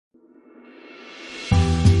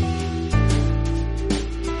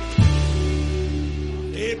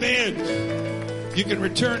You can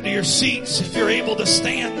return to your seats. If you're able to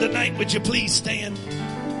stand tonight, would you please stand?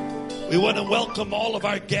 We want to welcome all of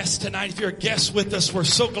our guests tonight. If you're a guest with us, we're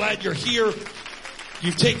so glad you're here.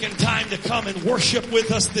 You've taken time to come and worship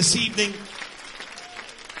with us this evening.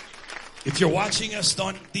 If you're watching us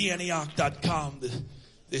on theantioch.com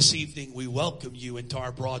this evening, we welcome you into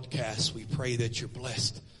our broadcast. We pray that you're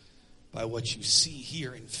blessed by what you see,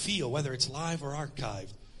 hear, and feel, whether it's live or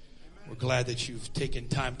archived. We're glad that you've taken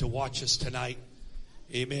time to watch us tonight.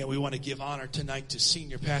 Amen. We want to give honor tonight to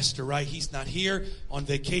Senior Pastor Wright. He's not here, on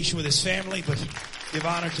vacation with his family, but give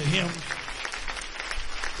honor to him.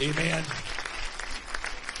 Amen.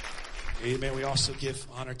 Amen. We also give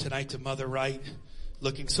honor tonight to Mother Wright,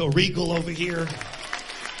 looking so regal over here.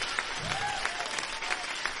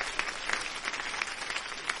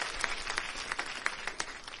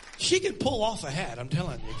 She can pull off a hat, I'm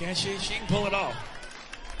telling you, can't she? She can pull it off.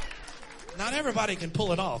 Not everybody can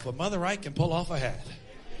pull it off, but Mother Wright can pull off a hat.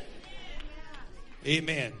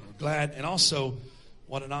 Amen. We're glad. And also,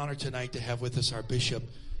 what an honor tonight to have with us our bishop.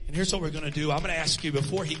 And here's what we're going to do. I'm going to ask you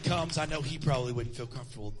before he comes. I know he probably wouldn't feel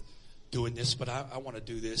comfortable doing this, but I want to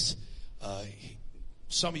do this.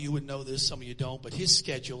 Some of you would know this, some of you don't, but his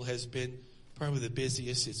schedule has been probably the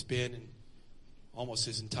busiest it's been in almost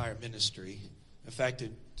his entire ministry. In fact,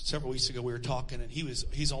 several weeks ago we were talking, and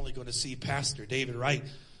he's only going to see Pastor David Wright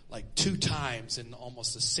like 2 times in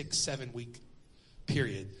almost a 6-7 week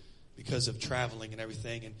period because of traveling and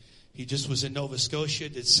everything. And he just was in Nova Scotia,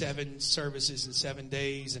 did 7 services in 7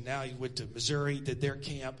 days, and now he went to Missouri, did their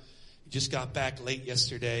camp. He just got back late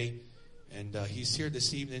yesterday, and he's here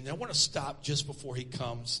this evening. And I want to stop just before he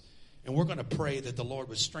comes, and we're going to pray that the Lord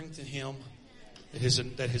would strengthen him,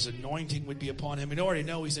 that his anointing would be upon him. And you already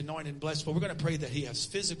know he's anointed and blessed, but we're going to pray that he has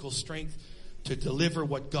physical strength to deliver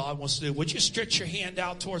what God wants to do. Would you stretch your hand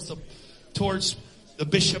out towards the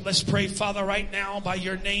bishop? Let's pray. Father, right now, by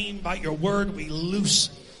your name, by your word, we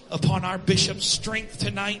loose upon our bishop strength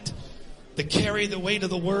tonight to carry the weight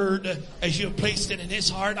of the word as you have placed it in his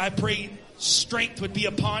heart. I pray strength would be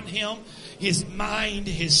upon him, his mind,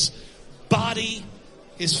 his body,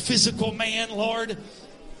 his physical man, Lord.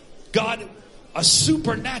 God, a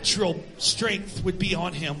supernatural strength would be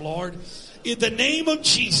on him, Lord. In the name of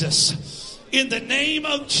Jesus, in the name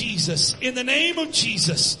of Jesus, in the name of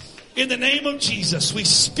Jesus, in the name of Jesus, we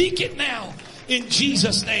speak it now in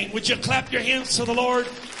Jesus' name. Would you clap your hands to the Lord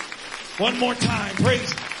one more time?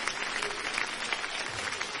 Praise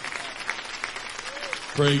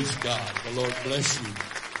God. The Lord bless you.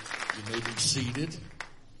 You may be seated.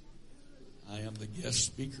 I am the guest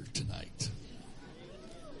speaker tonight.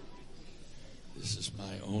 This is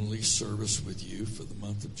my only service with you for the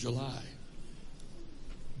month of July.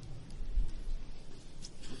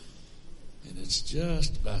 And it's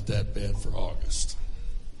just about that bad for August.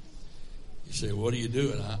 You say, what are you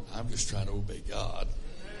doing? I'm just trying to obey God.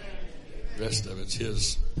 The rest of it's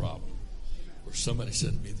his problem. Or somebody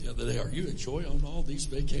said to me the other day, are you enjoying all these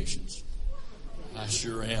vacations? I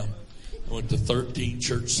sure am. I went to 13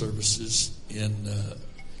 church services in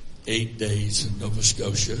 8 days in Nova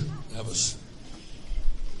Scotia. That was,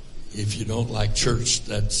 if you don't like church,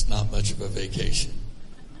 that's not much of a vacation.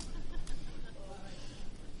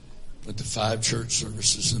 Went to 5 church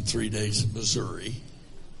services in 3 days in Missouri.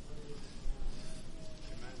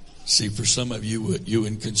 See, for some of you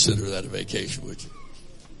wouldn't consider that a vacation, would you?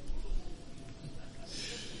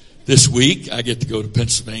 This week, I get to go to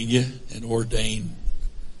Pennsylvania and ordain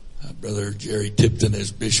Brother Jerry Tipton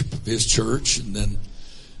as bishop of his church. And then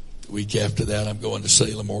the week after that, I'm going to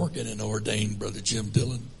Salem, Oregon, and ordain Brother Jim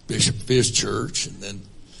Dillon bishop of his church. And then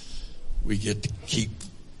we get to keep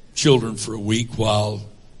children for a week while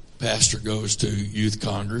pastor goes to youth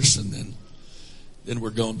congress. And then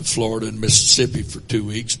we're going to Florida and Mississippi for 2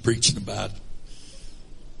 weeks, preaching about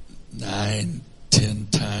 9-10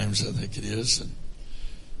 times, I think it is. And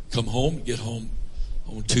come home, get home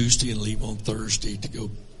on Tuesday and leave on Thursday to go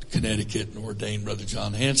to Connecticut and ordain Brother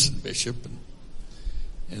John Hanson bishop.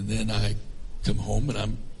 And then I come home, and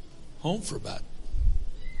I'm home for about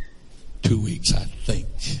 2 weeks, I think.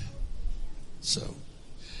 So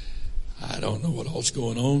I don't know what all's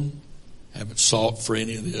going on. Haven't sought for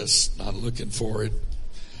any of this. Not looking for it.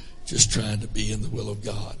 Just trying to be in the will of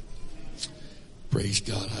God. Praise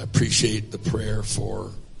God. I appreciate the prayer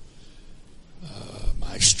for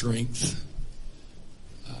my strength.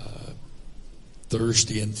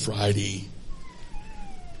 Thursday and Friday,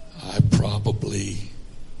 I probably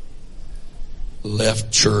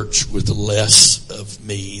left church with less of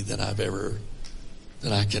me than I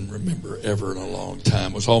can remember ever in a long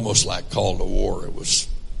time. It was almost like call to war. It was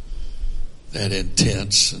that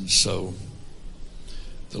intense. And so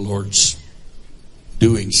the Lord's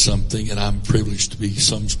doing something, and I'm privileged to be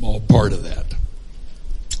some small part of that.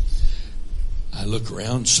 I look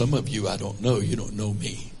around, some of you I don't know. You don't know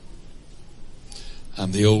me.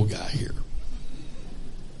 I'm the old guy here.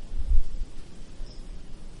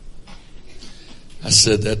 I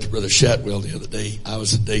said that to Brother Shatwell the other day. I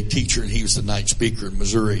was a day teacher and he was the night speaker in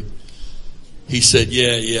Missouri. He said,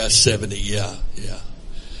 yeah, 70, yeah.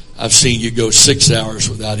 I've seen you go 6 hours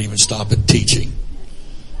without even stopping teaching.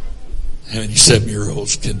 How many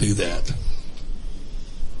 7-year-olds can do that?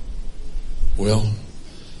 Well,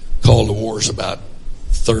 Call to War is about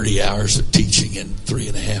 30 hours of teaching in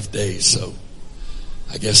 3.5 days, so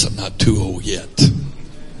I guess I'm not too old yet.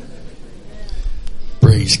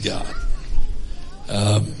 Praise God.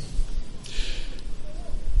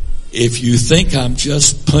 If you think I'm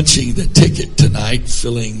just punching the ticket tonight,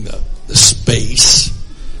 filling the space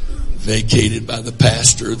vacated by the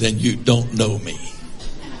pastor, then you don't know me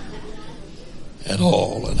at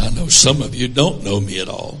all. And I know some of you don't know me at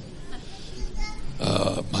all.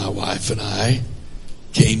 My wife and I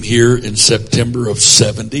came here in September of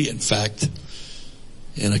 70. In fact,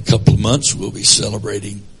 in a couple of months we'll be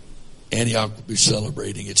celebrating, Antioch will be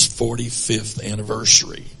celebrating its 45th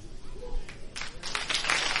anniversary.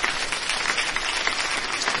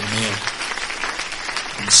 Amen.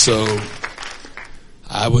 And so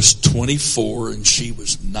I was 24 and she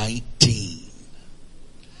was 19.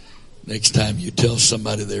 Next time you tell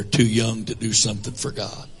somebody they're too young to do something for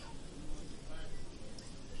God.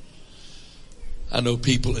 I know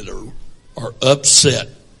people that are upset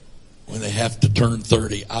when they have to turn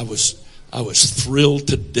 30. I was thrilled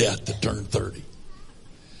to death to turn 30.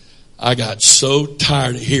 I got so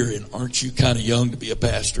tired of hearing, aren't you kind of young to be a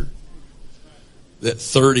pastor? That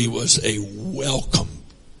 30 was a welcome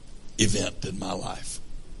event in my life.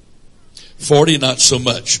 40, not so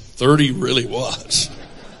much. 30 really was.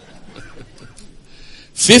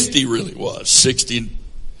 50 really was. 60,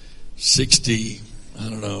 I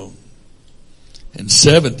don't know. And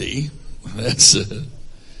 70, that's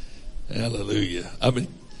hallelujah. I've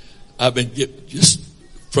been just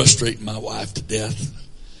frustrating my wife to death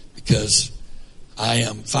because I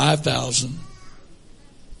am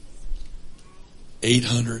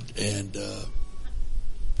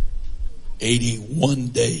 5,881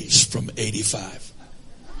 days from 85.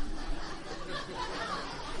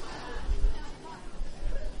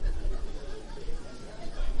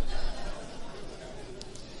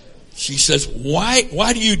 She says, why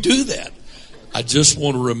do you do that? I just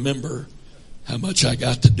want to remember how much I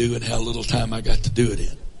got to do and how little time I got to do it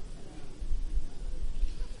in.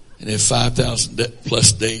 And if 5,000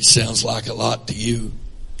 plus days sounds like a lot to you,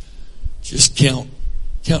 just count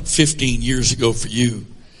 15 years ago for you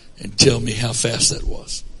and tell me how fast that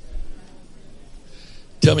was.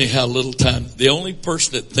 Tell me how little time. The only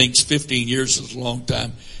person that thinks 15 years is a long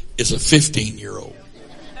time is a 15-year-old.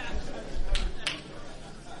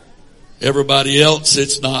 Everybody else,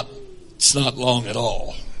 it's not long at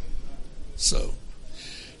all. So,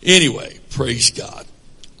 anyway, praise God.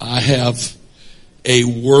 I have a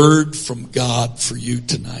word from God for you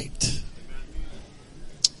tonight.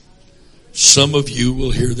 Some of you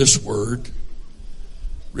will hear this word,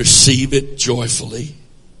 receive it joyfully,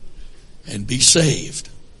 and be saved.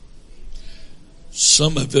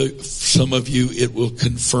 Some of you, it will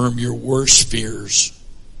confirm your worst fears.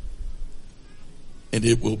 And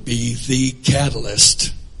it will be the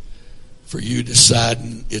catalyst for you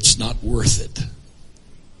deciding it's not worth it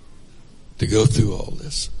to go through all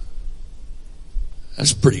this.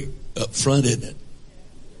 That's pretty upfront, isn't it?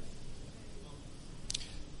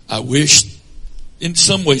 In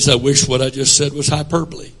some ways, I wish what I just said was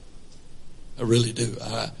hyperbole. I really do.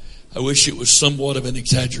 I wish it was somewhat of an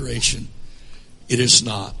exaggeration. It is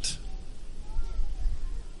not.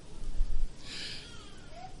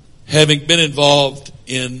 Having been involved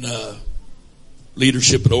in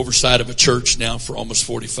leadership and oversight of a church now for almost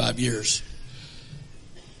 45 years,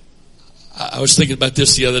 I was thinking about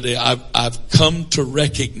this the other day. I've come to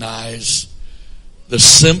recognize the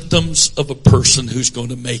symptoms of a person who's going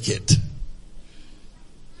to make it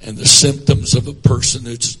and the symptoms of a person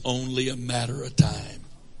who's only a matter of time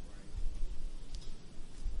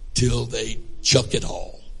till they chuck it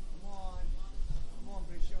all.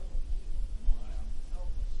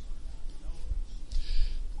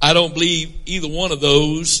 I don't believe either one of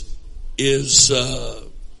those is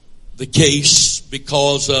the case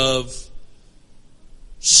because of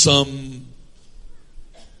some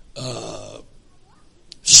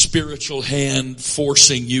spiritual hand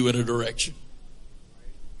forcing you in a direction.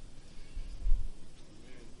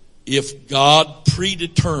 If God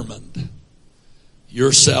predetermined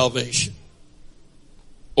your salvation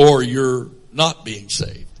or your not being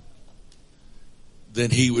saved, then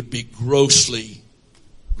he would be grossly,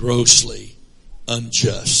 grossly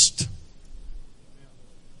unjust.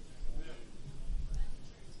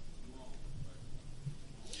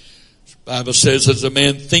 The Bible says, as a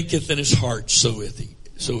man thinketh in his heart, so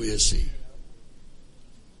is he.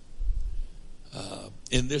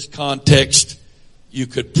 In this context, you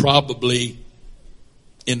could probably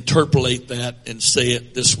interpolate that and say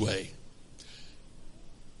it this way.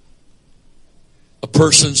 A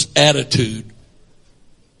person's attitude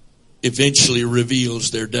eventually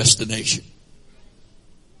reveals their destination.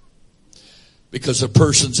 Because a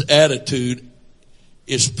person's attitude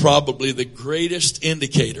is probably the greatest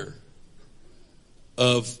indicator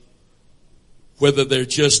of whether they're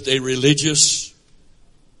just a religious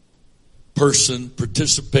person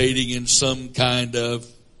participating in some kind of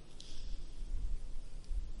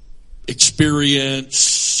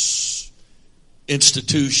experience,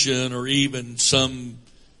 institution, or even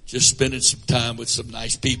just spending some time with some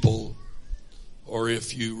nice people, or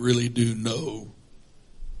if you really do know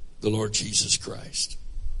the Lord Jesus Christ.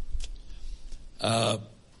 I'm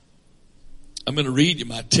going to read you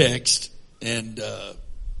my text, and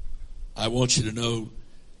I want you to know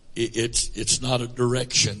it's not a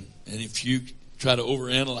direction. And if you try to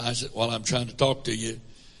overanalyze it while I'm trying to talk to you,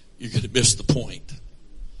 you're going to miss the point.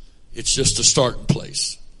 It's just a starting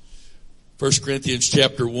place. 1 Corinthians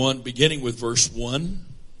chapter 1, beginning with verse 1.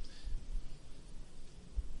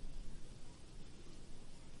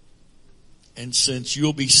 And since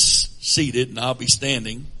you'll be seated and I'll be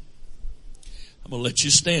standing, I'm going to let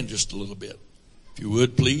you stand just a little bit. If you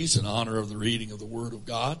would, please, in honor of the reading of the Word of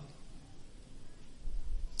God.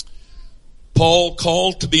 Paul,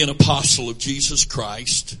 called to be an apostle of Jesus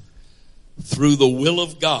Christ through the will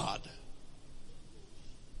of God,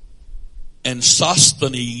 and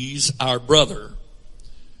Sosthenes, our brother,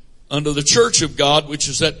 unto the church of God which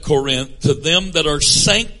is at Corinth, to them that are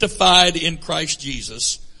sanctified in Christ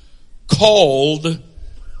Jesus, called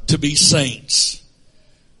to be saints,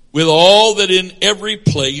 with all that in every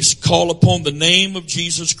place call upon the name of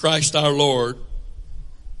Jesus Christ our Lord,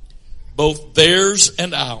 both theirs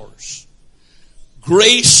and ours.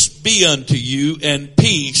 Grace be unto you and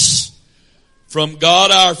peace from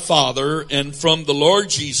God our Father and from the Lord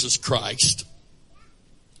Jesus Christ.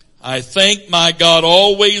 I thank my God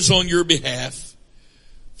always on your behalf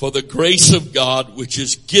for the grace of God which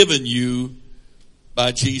is given you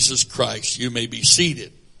by Jesus Christ. You may be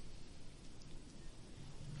seated.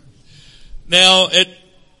 Now, at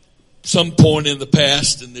some point in the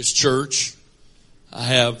past in this church, I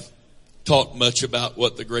have talked much about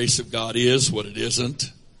what the grace of God is, what it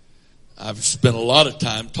isn't. I've spent a lot of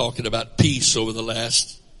time talking about peace over the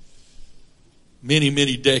last many,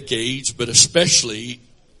 many decades, but especially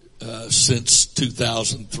since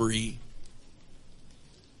 2003.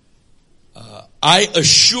 I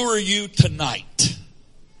assure you tonight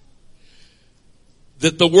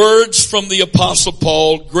that the words from the Apostle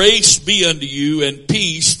Paul, grace be unto you and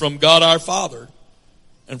peace from God our Father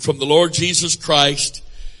and from the Lord Jesus Christ,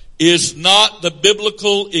 is not the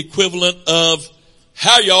biblical equivalent of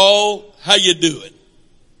how you doing?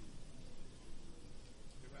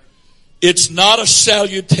 It's not a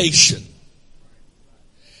salutation.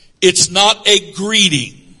 It's not a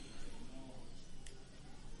greeting.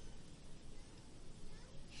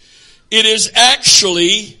 It is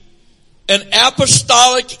actually an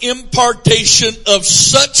apostolic impartation of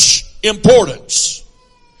such importance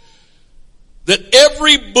that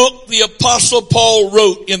every book the Apostle Paul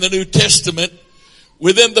wrote in the New Testament,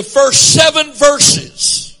 within the first 7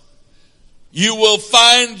 verses, you will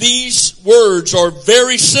find these words are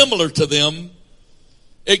very similar to them,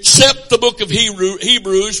 except the book of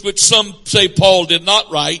Hebrews, which some say Paul did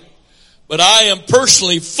not write, but I am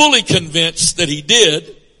personally fully convinced that he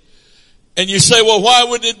did. And you say, well, why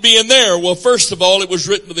would it be in there? Well, first of all, it was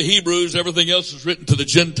written to the Hebrews. Everything else was written to the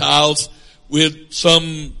Gentiles, with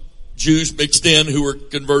some Jews mixed in who were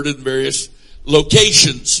converted in various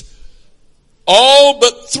locations. All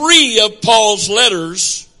but 3 of Paul's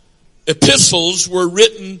epistles were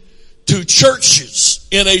written to churches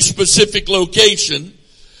in a specific location,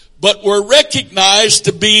 but were recognized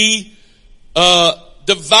to be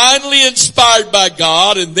divinely inspired by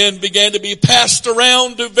God, and then began to be passed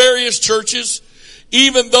around to various churches,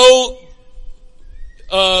 even though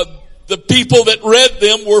the people that read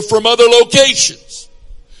them were from other locations.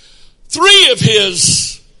 3 of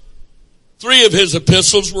his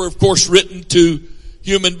epistles were, of course, written to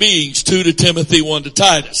human beings. 2 to Timothy, 1 to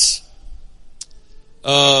Titus.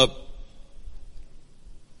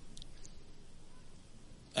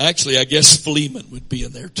 Actually, I guess Philemon would be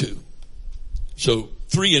in there too. So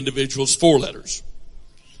 3 individuals, 4 letters.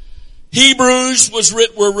 Hebrews was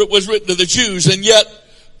written to the Jews, and yet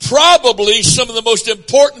probably some of the most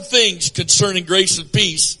important things concerning grace and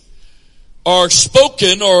peace are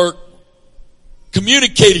spoken or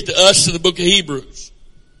communicated to us in the book of Hebrews.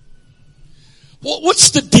 What's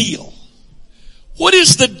the deal? What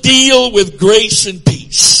is the deal with grace and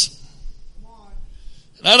peace?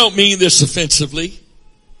 And I don't mean this offensively.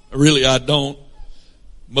 Really, I don't.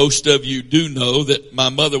 Most of you do know that my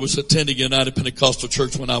mother was attending United Pentecostal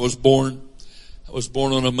Church when I was born. I was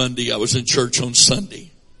born on a Monday. I was in church on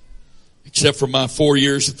Sunday. Except for my 4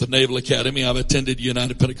 years at the Naval Academy, I've attended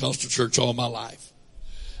United Pentecostal Church all my life.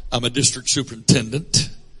 I'm a district superintendent,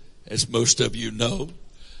 as most of you know.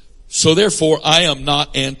 So therefore, I am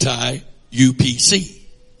not anti-UPC.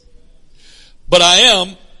 But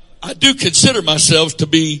I do consider myself to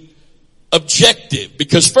be objective,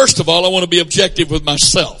 because first of all, I want to be objective with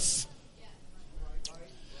myself.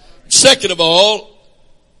 Second of all,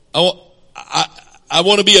 I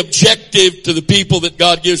want to be objective to the people that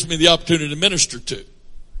God gives me the opportunity to minister to.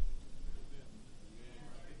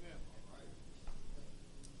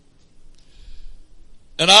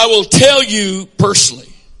 And I will tell you personally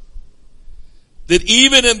that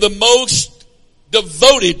even in the most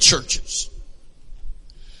devoted churches,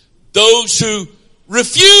 those who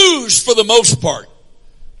refuse for the most part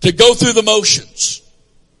to go through the motions,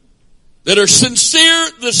 that are sincere,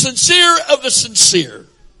 the sincere of the sincere,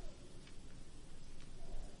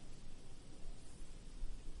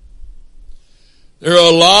 there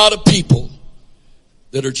are a lot of people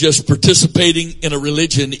that are just participating in a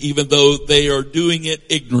religion even though they are doing it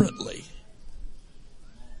ignorantly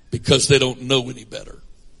because they don't know any better.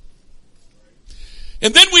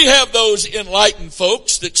 And then we have those enlightened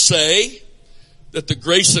folks that say that the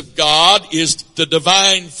grace of God is the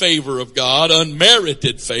divine favor of God,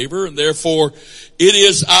 unmerited favor, and therefore it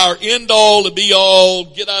is our end all to be all,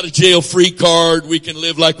 get out of jail free card. We can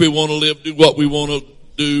live like we want to live, do what we want to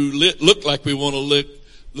do, look like we want to look,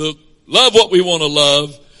 love what we want to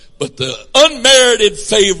love, but the unmerited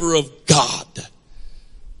favor of God,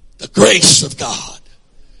 the grace of God,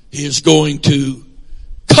 is going to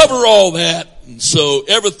cover all that, and so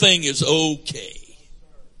everything is okay.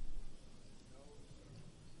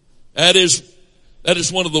 That is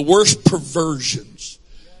one of the worst perversions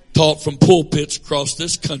taught from pulpits across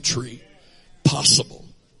this country possible.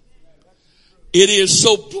 It is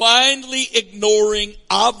so blindly ignoring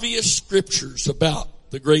obvious scriptures about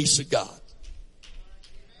the grace of God.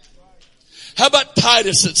 How about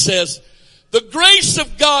Titus that says, the grace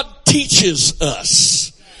of God teaches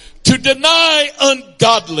us to deny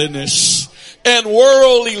ungodliness and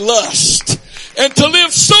worldly lust, and to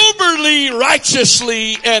live soberly,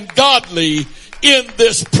 righteously, and godly in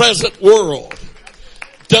this present world.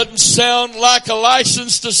 Doesn't sound like a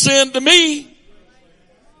license to sin to me.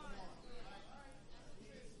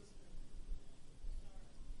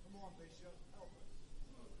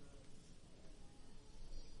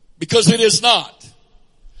 Because it is not.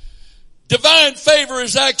 Divine favor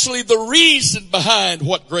is actually the reason behind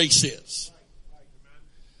what grace is.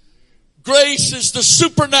 Grace is the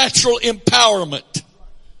supernatural empowerment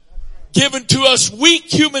given to us weak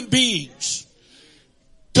human beings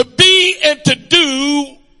to be and to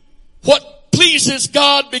do what pleases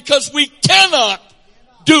God, because we cannot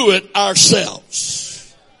do it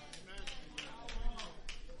ourselves.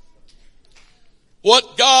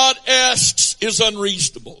 What God asks is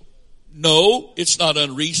unreasonable. No, it's not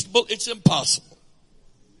unreasonable. It's impossible.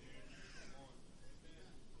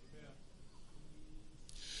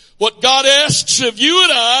 What God asks of you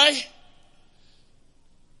and I,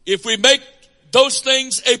 if we make those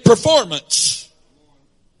things a performance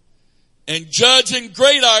and judge and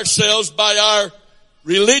grade ourselves by our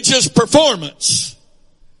religious performance,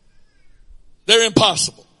 they're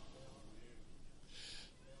impossible.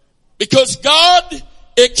 Because God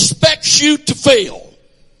expects you to fail.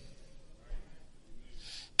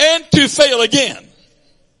 And to fail again.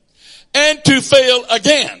 And to fail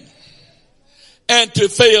again. And to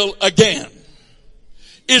fail again.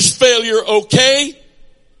 Is failure okay?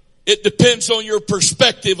 It depends on your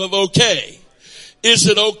perspective of okay. Is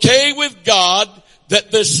it okay with God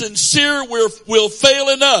that the sincere will fail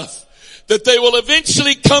enough that they will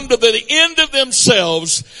eventually come to the end of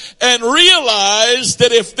themselves and realize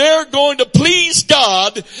that if they're going to please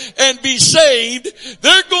God and be saved,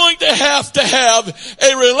 they're going to have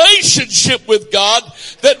a relationship with God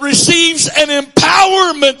that receives an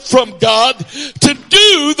empowerment from God to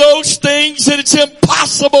do those things that it's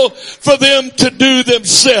impossible for them to do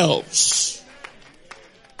themselves.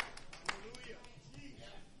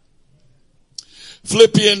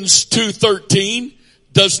 Philippians 2:13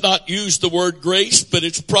 does not use the word grace, but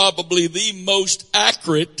it's probably the most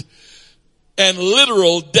accurate and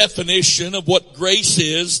literal definition of what grace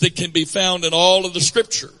is that can be found in all of the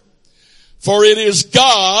scripture. For it is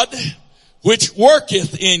God which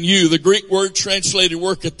worketh in you. The Greek word translated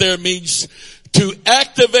worketh there means to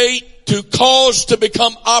activate, to cause to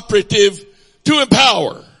become operative, to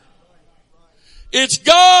empower. It's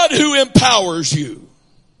God who empowers you.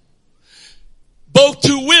 Both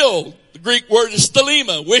to will, the Greek word is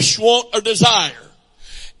thelema, wish, want, or desire.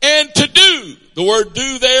 And to do, the word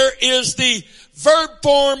do there is the verb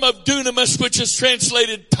form of dunamis, which is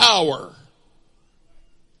translated power.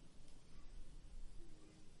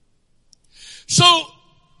 So,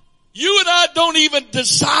 you and I don't even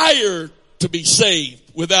desire to be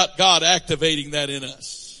saved without God activating that in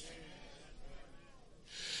us.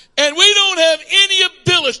 And we don't have any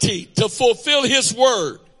ability to fulfill His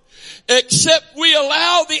word except we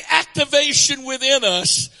allow the activation within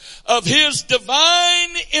us of His divine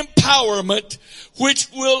empowerment, which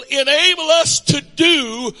will enable us to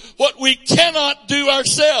do what we cannot do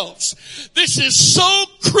ourselves. This is so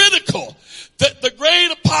critical that the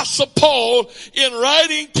great Apostle Paul, in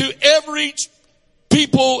writing to every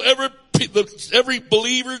people, every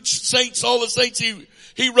believer, saints, all the saints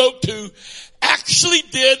he wrote to, actually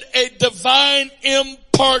did a divine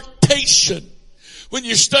impartation. When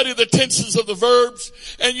you study the tenses of the verbs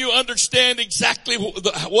and you understand exactly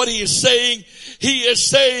what he is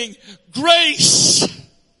saying grace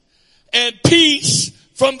and peace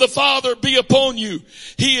from the Father be upon you.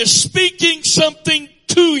 He is speaking something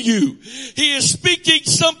to you. He is speaking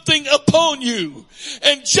something upon you.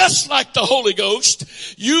 And just like the Holy Ghost,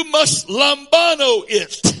 you must lambano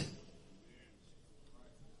it.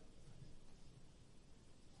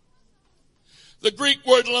 The Greek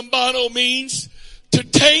word lambano means to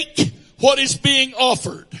take what is being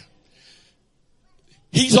offered.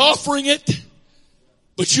 He's offering it,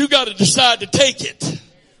 but you got to decide to take it.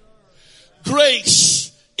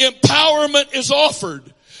 Grace, empowerment is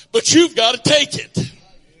offered, but you've got to take it.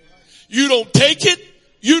 You don't take it,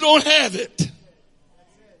 you don't have it.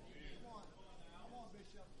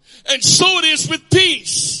 And so it is with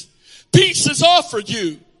peace. Peace is offered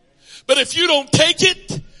you, but if you don't take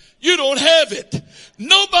it, you don't have it.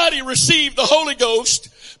 Nobody received the Holy Ghost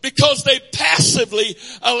because they passively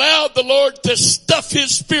allowed the Lord to stuff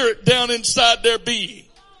His Spirit down inside their being.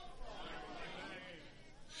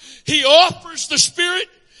 He offers the Spirit.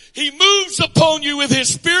 He moves upon you with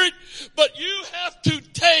His Spirit, but you have to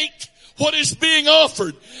take what is being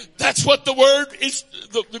offered. That's what the word is,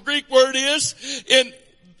 the Greek word is in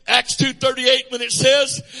Acts 2:38 when it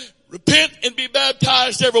says, repent and be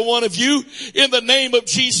baptized, every one of you, in the name of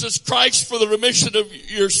Jesus Christ for the remission of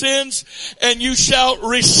your sins, and you shall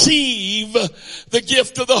receive the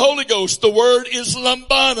gift of the Holy Ghost. The word is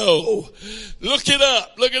lambano. Look it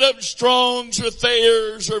up. Look it up in Strong's or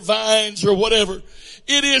Thayer's or Vine's or whatever.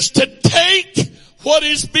 It is to take what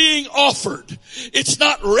is being offered. It's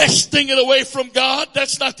not wresting it away from God.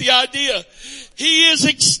 That's not the idea. He is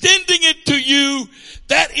extending it to you.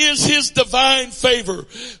 That is His divine favor.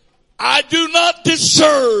 I do not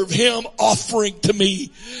deserve Him offering to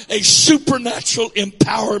me a supernatural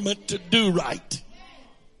empowerment to do right.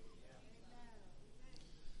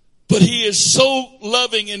 But He is so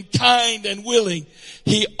loving and kind and willing.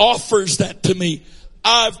 He offers that to me.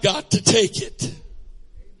 I've got to take it.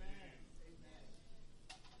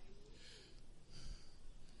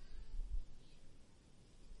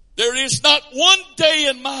 There is not one day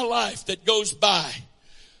in my life that goes by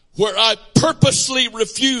where I purposely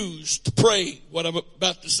refuse to pray what I'm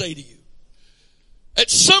about to say to you.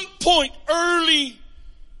 At some point early,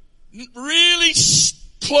 really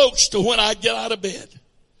close to when I get out of bed,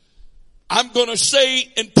 I'm going to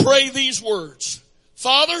say and pray these words.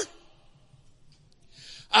 Father,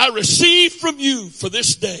 I receive from you for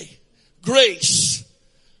this day grace,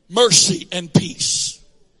 mercy, and peace.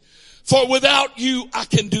 For without you, I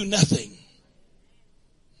can do nothing.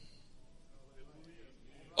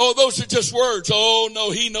 Oh, those are just words. Oh, no,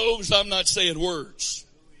 He knows I'm not saying words.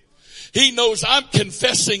 He knows I'm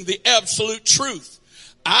confessing the absolute truth.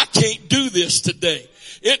 I can't do this today.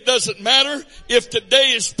 It doesn't matter if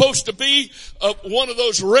today is supposed to be one of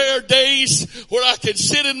those rare days where I can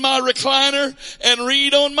sit in my recliner and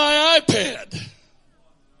read on my iPad.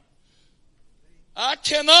 I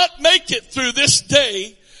cannot make it through this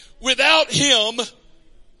day without Him.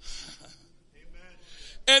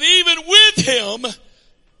 And even with Him,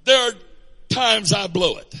 there are times I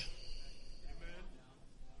blow it.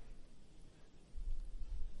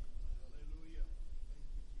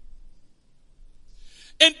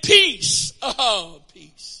 And peace, Oh,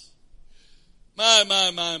 peace.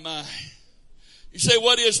 My. You say,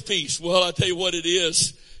 what is peace? Well, I'll tell you what it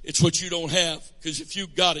is. It's what you don't have. Because if you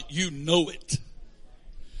got it, you know it.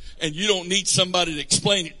 And you don't need somebody to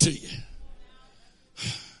explain it to you.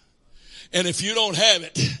 And if you don't have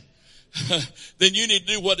it, then you need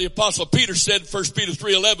to do what the Apostle Peter said in 1 Peter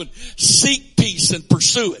 3:11. Seek peace and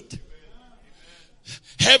pursue it.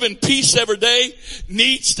 Having peace every day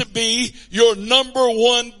needs to be your number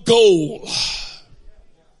one goal.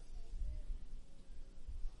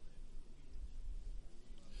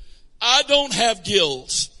 I don't have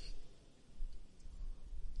gills.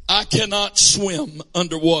 I cannot swim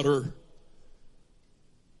underwater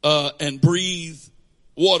and breathe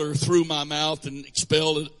water through my mouth and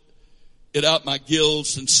expel it out my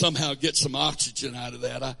gills and somehow get some oxygen out of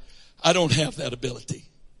that. I don't have that ability.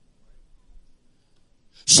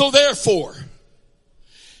 So therefore,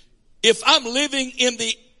 if I'm living in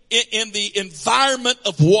the environment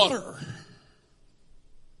of water,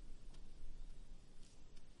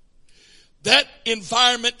 that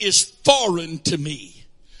environment is foreign to me.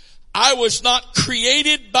 I was not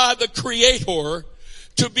created by the Creator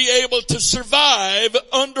to be able to survive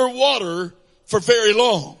underwater for very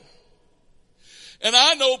long. And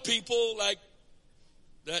I know people like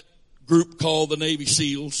that group called the Navy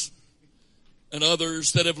SEALs and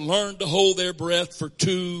others that have learned to hold their breath for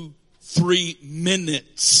 2-3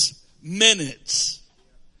 minutes. Minutes.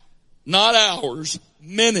 Not hours,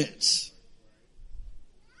 minutes.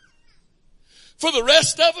 For the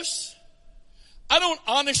rest of us, I don't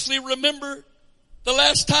honestly remember the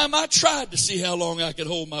last time I tried to see how long I could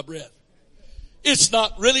hold my breath. It's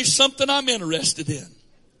not really something I'm interested in.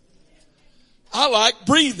 I like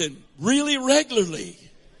breathing really regularly.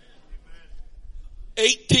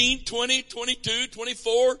 18, 20, 22,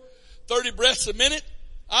 24, 30 breaths a minute.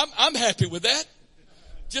 I'm happy with that.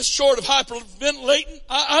 Just short of hyperventilating,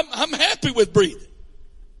 I'm happy with breathing.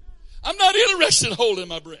 I'm not interested in holding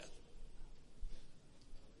my breath.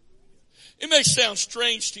 It may sound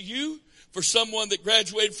strange to you for someone that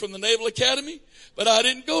graduated from the Naval Academy, but I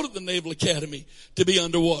didn't go to the Naval Academy to be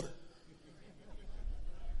underwater.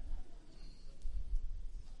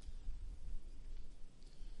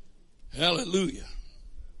 Hallelujah.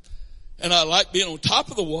 And I like being on top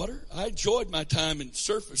of the water. I enjoyed my time in the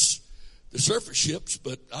surface ships,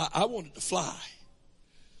 but I wanted to fly.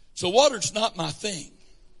 So water's not my thing.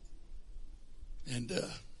 And,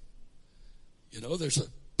 there's a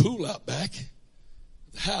pool out back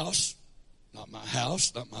of the house. Not my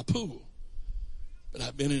house, not my pool. But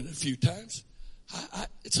I've been in it a few times.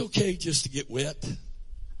 It's okay just to get wet.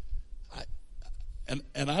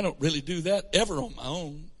 And I don't really do that ever on my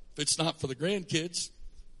own. If it's not for the grandkids,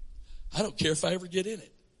 I don't care if I ever get in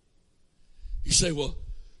it. You say, well,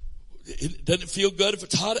 doesn't it feel good if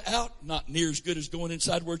it's hot out? Not near as good as going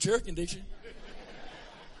inside where it's air conditioned.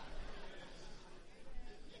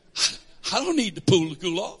 I don't need the pool to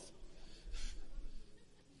cool off.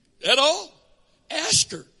 At all.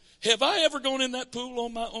 Ask her, have I ever gone in that pool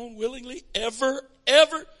on my own willingly? Ever?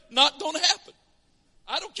 Not going to happen.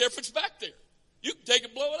 I don't care if it's back there. You can take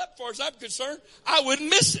and blow it up. As far as I'm concerned, I wouldn't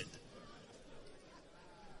miss it.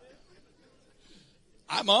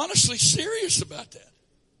 I'm honestly serious about that.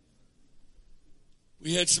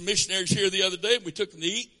 We had some missionaries here the other day. We took them to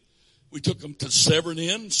eat. We took them to Severn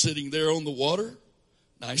Inn, sitting there on the water.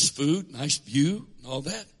 Nice food, nice view, and all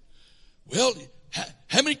that. Well,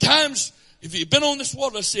 how many times have you been on this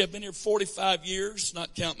water? Let's see, I've been here 45 years,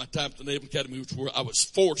 not counting my time at the Naval Academy, which where I was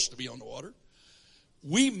forced to be on the water.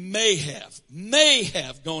 We may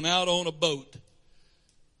have gone out on a boat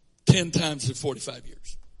 10 times in 45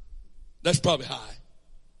 years. That's probably high.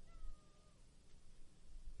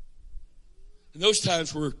 And those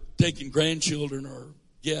times we're taking grandchildren or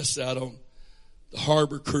guests out on the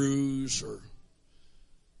harbor cruise, or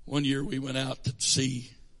one year we went out to see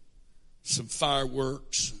some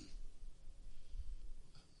fireworks.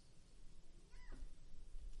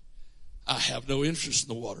 I have no interest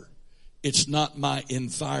in the water. It's not my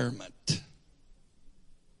environment.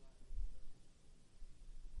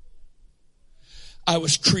 I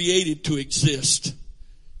was created to exist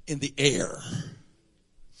in the air.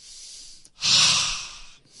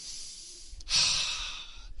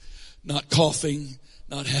 Not coughing,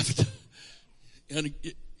 not having to. And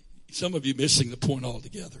some of you missing the point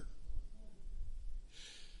altogether.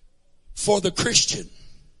 For the Christian,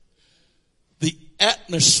 the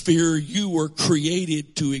atmosphere you were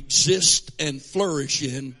created to exist and flourish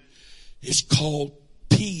in is called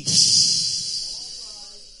peace.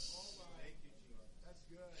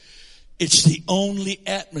 It's the only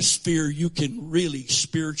atmosphere you can really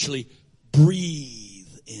spiritually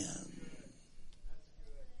breathe in.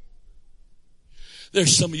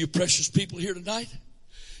 There's some of you precious people here tonight.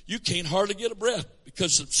 You can't hardly get a breath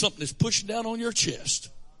because of something that's pushing down on your chest.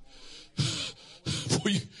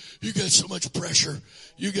 Boy, you got so much pressure.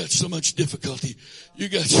 You got so much difficulty. You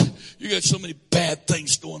got so many bad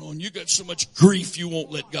things going on. You got so much grief you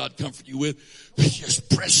won't let God comfort you with. It's just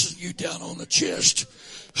pressing you down on the chest.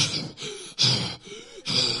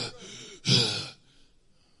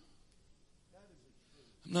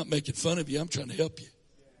 I'm not making fun of you. I'm trying to help you.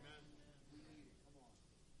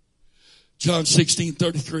 John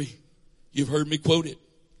 16:33. You've heard me quote it.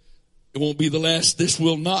 It won't be the last. This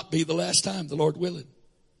will not be the last time, the Lord willing.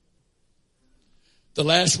 The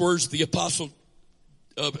last words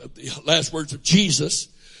of Jesus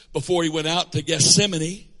before he went out to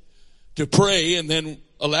Gethsemane to pray and then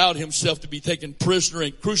allowed himself to be taken prisoner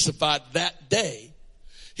and crucified that day.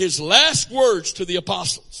 His last words to the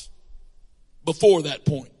apostles before that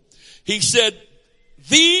point. He said,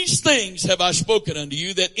 these things have I spoken unto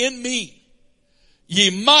you, that in me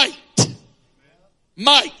ye might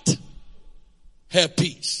have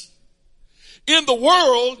peace. In the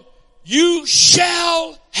world you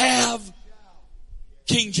shall have,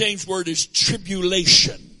 King James word is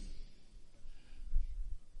tribulation.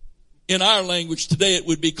 In our language today it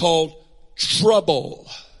would be called trouble.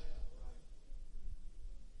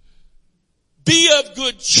 Be of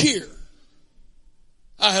good cheer.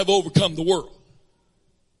 I have overcome the world.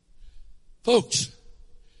 Folks,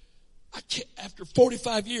 after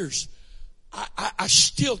 45 years, I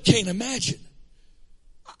still can't imagine.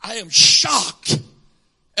 I am shocked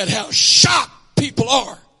at how shocked people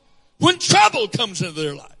are when trouble comes into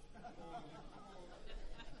their life.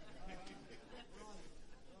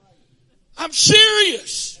 I'm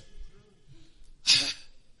serious.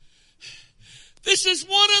 This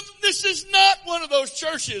is not one of those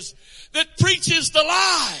churches that preaches the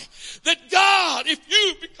lie that God, if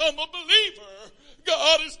you become a believer,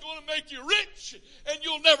 God is going to make you rich and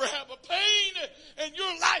you'll never have a pain and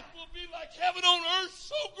your life will be like heaven on earth,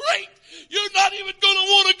 so great. You're not even going to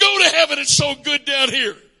want to go to heaven. It's so good down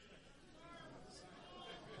here.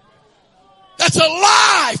 That's a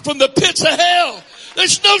lie from the pits of hell.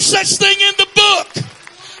 There's no such thing in the book.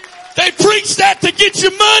 They preach that to get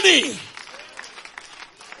you money.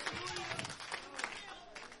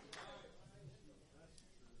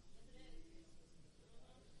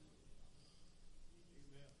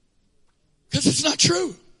 Because it's not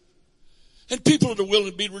true. And people that are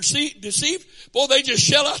willing to be deceived, boy, they just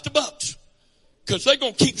shell out the bucks. Because they're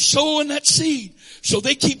going to keep sowing that seed. So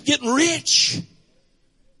they keep getting rich.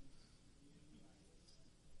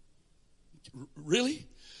 Really?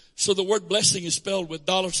 So the word blessing is spelled with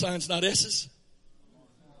dollar signs, not S's?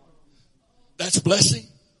 That's blessing?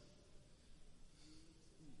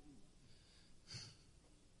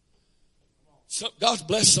 God's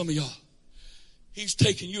blessed some of y'all. He's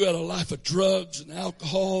taken you out of a life of drugs and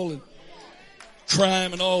alcohol and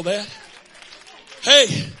crime and all that.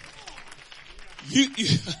 Hey,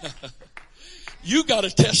 you got a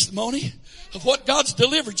testimony of what God's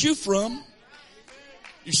delivered you from.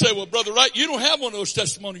 You say, well, Brother Wright, you don't have one of those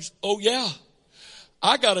testimonies. Oh, yeah.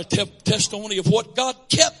 I got a testimony of what God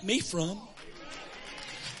kept me from.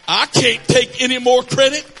 I can't take any more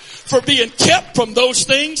credit for being kept from those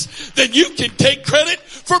things than you can take credit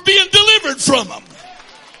for being delivered from them.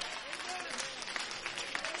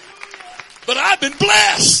 But I've been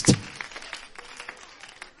blessed.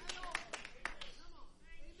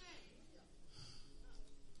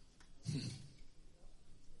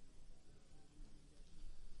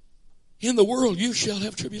 In the world you shall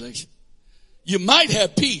have tribulation. You might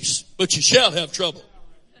have peace, but you shall have trouble.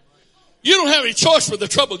 You don't have any choice with the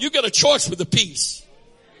trouble. You got a choice with the peace.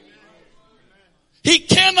 He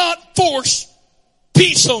cannot force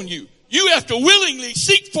peace on you. You have to willingly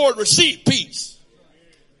seek for and receive peace.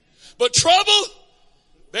 But trouble,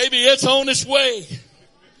 baby, it's on its way.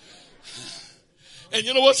 And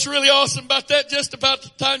you know what's really awesome about that? Just about the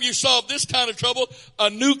time you solve this kind of trouble,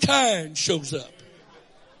 a new kind shows up.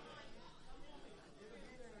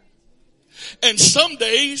 And some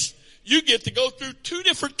days you get to go through two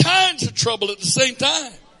different kinds of trouble at the same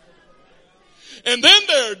time. And then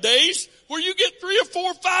there are days where you get 3 or 4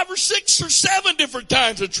 or 5 or 6 or 7 different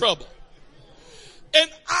kinds of trouble. And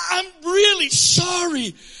I'm really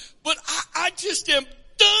sorry, but I just am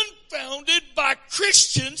dumbfounded by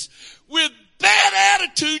Christians with bad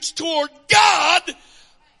attitudes toward God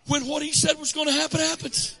when what he said was going to happen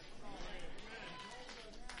happens.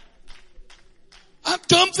 I'm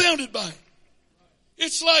dumbfounded by it.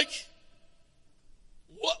 It's like,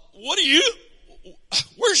 what are you?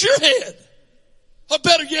 Where's your head? Or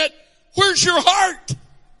better yet, where's your heart?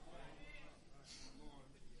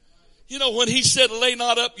 You know, when he said, lay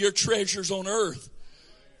not up your treasures on earth,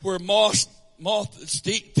 where thieves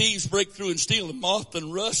break through and steal, and moth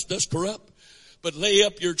and rust does corrupt, but lay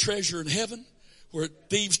up your treasure in heaven, where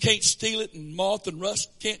thieves can't steal it and moth and rust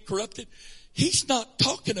can't corrupt it. He's not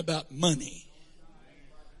talking about money.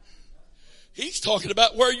 He's talking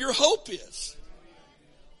about where your hope is.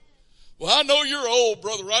 Well, I know you're old,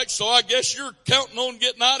 Brother Wright, so I guess you're counting on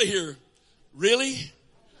getting out of here. Really?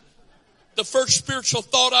 The first spiritual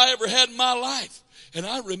thought I ever had in my life, and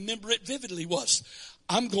I remember it vividly, was,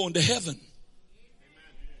 I'm going to heaven.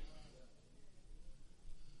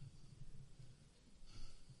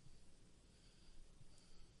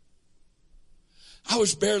 I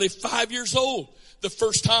was barely 5 years old the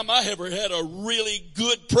first time I ever had a really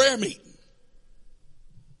good prayer meeting.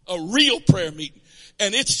 A real prayer meeting.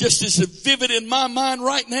 And it's just as vivid in my mind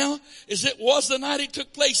right now as it was the night it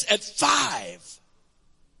took place at 5.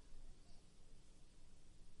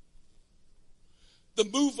 The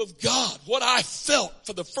move of God, what I felt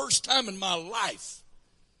for the first time in my life.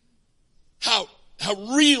 How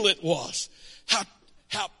real it was.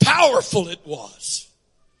 How powerful it was.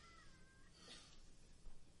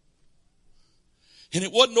 And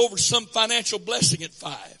it wasn't over some financial blessing at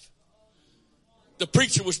 5. The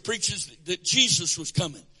preacher was preaching that Jesus was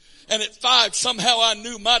coming. And at 5, somehow I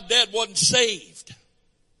knew my dad wasn't saved.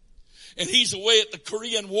 And he's away at the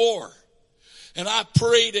Korean War. And I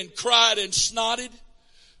prayed and cried and snotted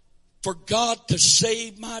for God to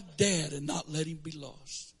save my dad and not let him be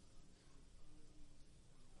lost.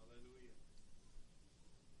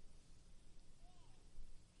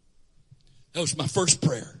 That was my first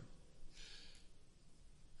prayer.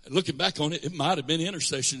 And looking back on it, it might have been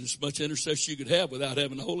intercession, as much intercession you could have without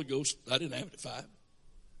having the Holy Ghost. I didn't have it at 5.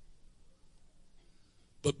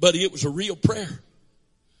 But buddy, it was a real prayer.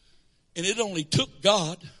 And it only took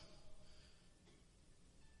God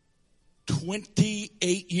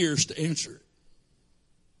 28 years to answer it.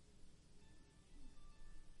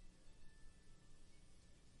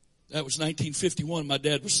 That was 1951. My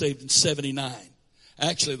dad was saved in 79.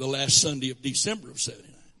 Actually, the last Sunday of December of 79.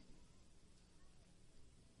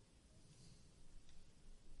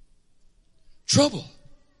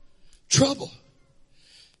 Trouble.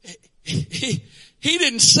 He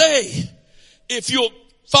didn't say, if you'll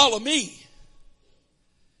follow me,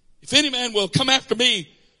 if any man will come after me,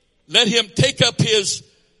 let him take up his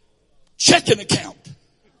checking account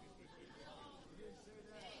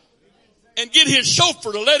and get his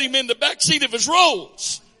chauffeur to let him in the back seat of his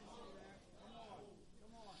Rolls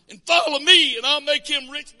and follow me, and I'll make him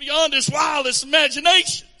rich beyond his wildest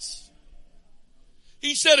imaginations.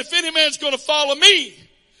 He said, if any man's going to follow me,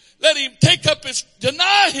 let him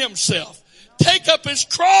deny himself, take up his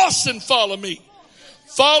cross and follow me.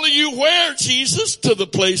 Follow you where, Jesus? To the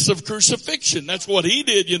place of crucifixion. That's what he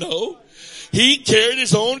did, you know. He carried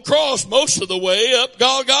his own cross most of the way up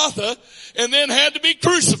Golgotha and then had to be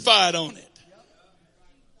crucified on it.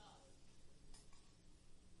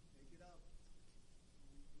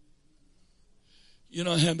 You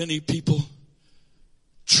know how many people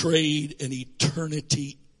trade an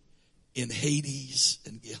eternity in Hades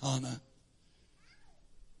and Gehenna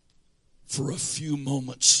for a few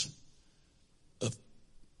moments of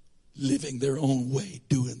living their own way,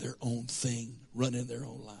 doing their own thing, running their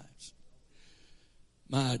own lives?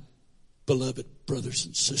 My beloved brothers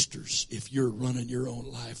and sisters, if you're running your own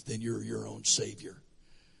life, then you're your own savior.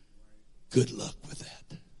 Good luck with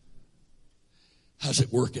that. How's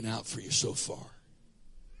it working out for you so far?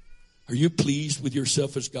 Are you pleased with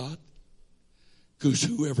yourself as God? Because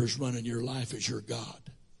whoever's running your life is your God.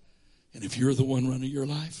 And if you're the one running your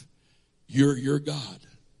life, you're your God.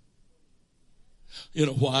 You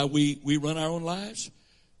know why we run our own lives?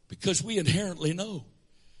 Because we inherently know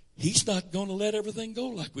He's not going to let everything go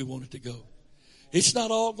like we want it to go. It's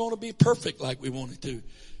not all going to be perfect like we want it to.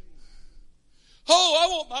 Oh, I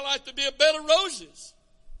want my life to be a bed of roses.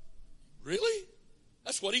 Really?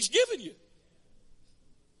 That's what He's given you.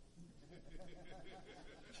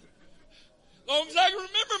 As long as I can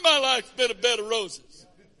remember my life been a bed of roses.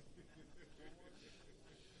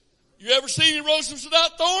 You ever seen any roses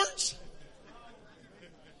without thorns?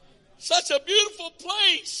 Such a beautiful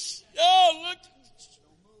place. Oh, look.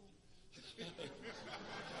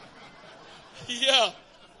 Yeah.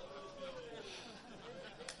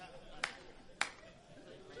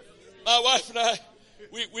 My wife and I,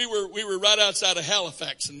 we were right outside of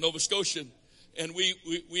Halifax in Nova Scotia, and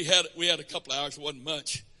we had a couple of hours. It wasn't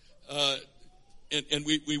much. And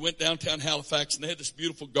we went downtown Halifax, and they had this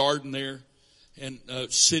beautiful garden there, and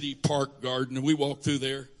City Park Garden, and we walked through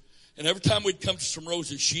there. And every time we'd come to some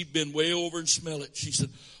roses, she'd been way over and smell it. She said,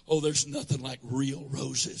 oh, there's nothing like real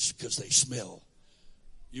roses because they smell.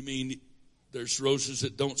 You mean there's roses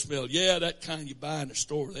that don't smell? Yeah, that kind you buy in the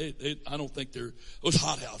store. I don't think those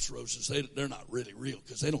hothouse roses, they're not really real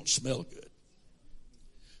because they don't smell good.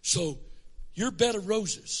 So your bed of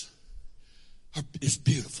roses is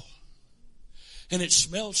beautiful. And it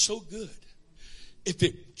smells so good. If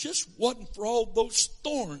it just wasn't for all those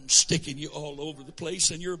thorns sticking you all over the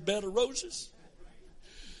place in your bed of roses,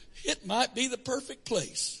 it might be the perfect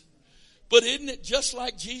place. But isn't it just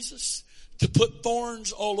like Jesus to put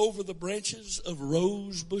thorns all over the branches of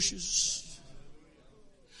rose bushes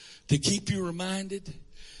to keep you reminded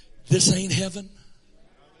this ain't heaven?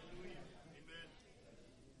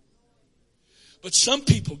 But some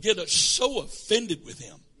people get so offended with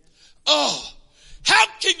him. Oh, how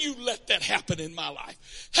can you let that happen in my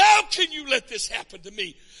life? How can you let this happen to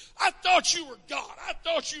me? I thought you were God. I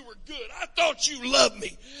thought you were good. I thought you loved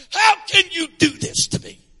me. How can you do this to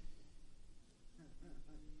me?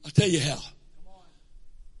 I'll tell you how.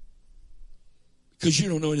 Because you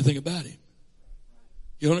don't know anything about him.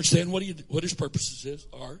 You don't understand what his purposes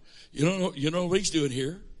are. You don't know what he's doing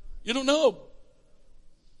here. You don't know.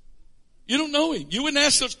 You don't know him. You wouldn't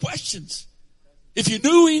ask those questions if you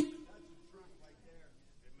knew him.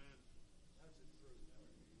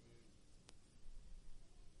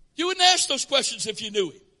 You wouldn't ask those questions if you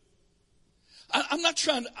knew him. I'm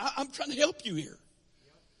trying to help you here.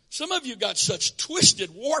 Some of you got such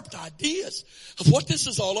twisted, warped ideas of what this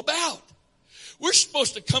is all about. We're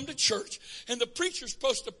supposed to come to church and the preacher's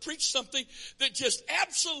supposed to preach something that just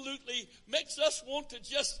absolutely makes us want to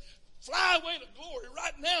just fly away to glory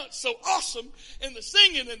right now. It's so awesome. And the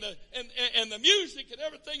singing and the music and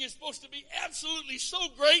everything is supposed to be absolutely so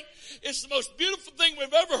great. It's the most beautiful thing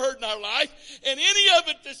we've ever heard in our life. And any of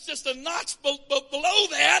it that's just a notch below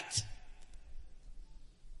that.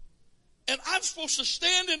 And I'm supposed to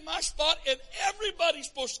stand in my spot and everybody's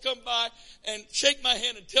supposed to come by and shake my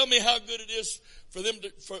hand and tell me how good it is for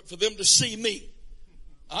them to see me.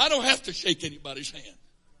 I don't have to shake anybody's hand.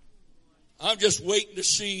 I'm just waiting to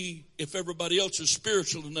see if everybody else is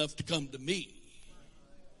spiritual enough to come to me.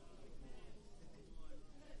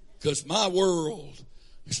 Because my world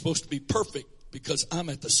is supposed to be perfect because I'm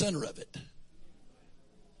at the center of it.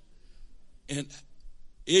 And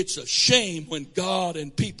it's a shame when God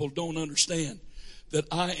and people don't understand that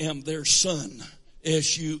I am their son,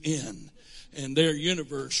 S-U-N, and their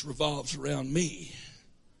universe revolves around me.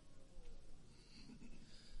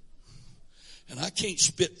 And I can't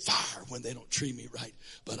spit fire when they don't treat me right,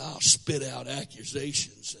 but I'll spit out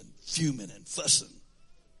accusations and fuming and fussing.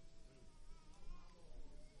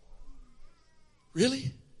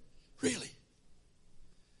 Really? Really?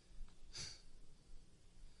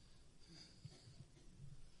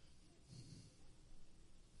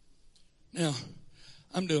 Now,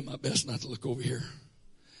 I'm doing my best not to look over here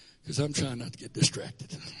because I'm trying not to get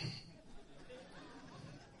distracted.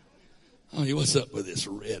 Honey, what's up with this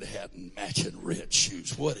red hat and matching red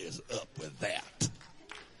shoes? What is up with that?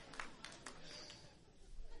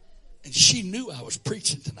 And she knew I was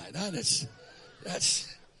preaching tonight. That's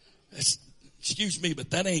excuse me,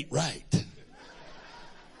 but that ain't right.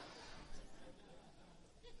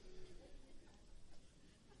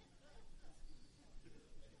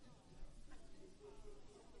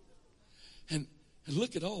 And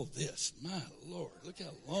look at all this. My Lord, look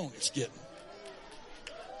how long it's getting.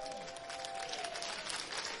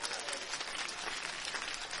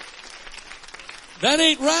 That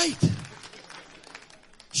ain't right.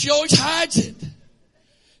 She always hides it.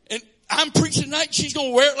 And I'm preaching tonight, she's going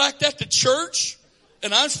to wear it like that to church,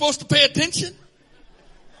 and I'm supposed to pay attention?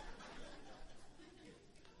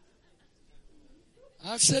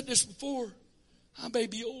 I've said this before. I may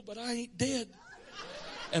be old, but I ain't dead.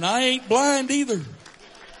 And I ain't blind either.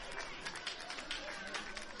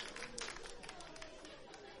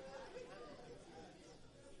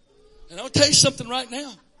 And I'll tell you something right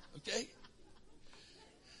now, okay?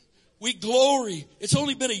 We glory. It's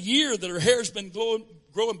only been a year that her hair's been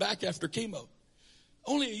growing back after chemo.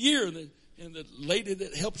 Only a year. And the lady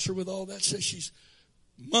that helps her with all that says she's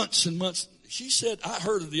months and months. She said, I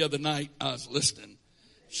heard her the other night. I was listening.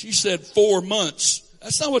 She said 4 months.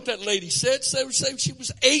 That's not what that lady said. She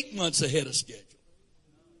was 8 months ahead of schedule.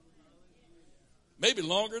 Maybe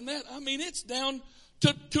longer than that. I mean, it's down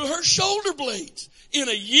to her shoulder blades. In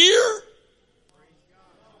a year?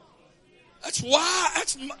 That's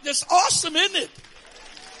awesome, isn't it?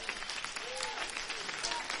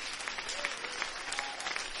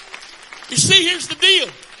 You see, here's the deal.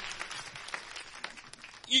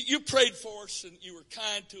 You prayed for us and you were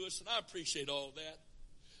kind to us, and I appreciate all that.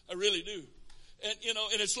 I really do. And,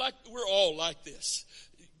 and it's like we're all like this.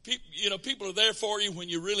 People are there for you when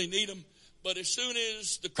you really need them. But as soon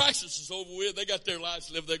as the crisis is over with, they got their lives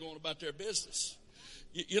to live. They're going about their business.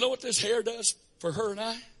 You know what this hair does for her and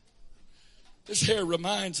I? This hair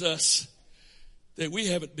reminds us that we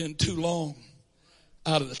haven't been too long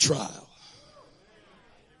out of the trial.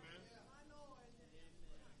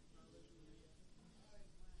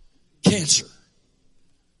 Cancer.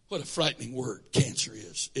 What a frightening word cancer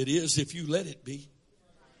is. It is if you let it be.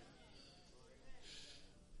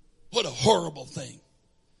 What a horrible thing.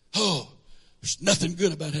 Oh, there's nothing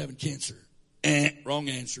good about having cancer. Wrong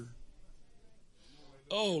answer.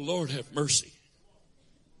 Oh, Lord have mercy.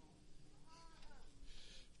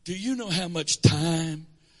 Do you know how much time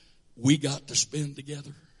we got to spend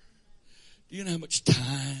together? Do you know how much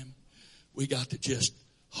time we got to just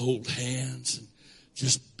hold hands and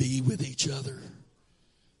just be with each other?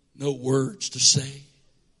 No words to say.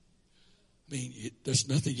 I mean, there's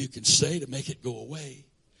nothing you can say to make it go away.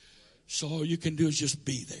 So all you can do is just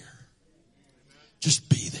be there. Just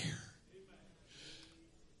be there.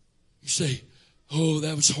 You say, oh,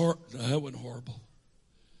 that was horrible. No, that wasn't horrible.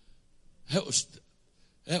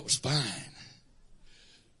 That was fine.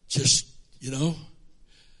 Just, you don't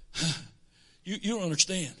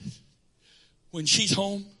understand. When she's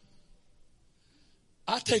home,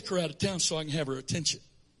 I take her out of town so I can have her attention.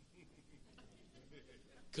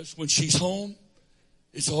 Because when she's home,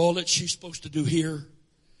 it's all that she's supposed to do here.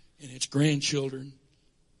 And it's grandchildren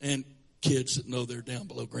and kids that know they're down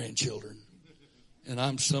below grandchildren. And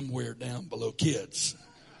I'm somewhere down below kids.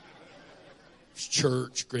 It's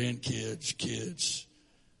church, grandkids, kids.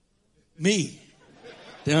 Me,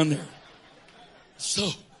 down there.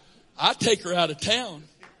 So I take her out of town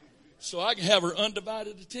so I can have her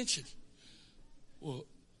undivided attention. Well,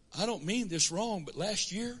 I don't mean this wrong, but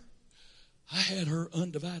last year I had her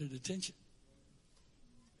undivided attention.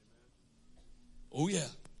 Oh, yeah.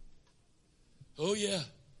 Oh, yeah.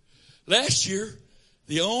 Last year,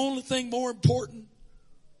 the only thing more important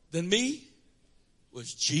than me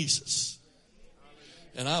was Jesus.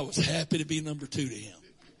 And I was happy to be number 2 to him.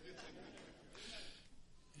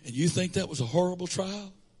 And you think that was a horrible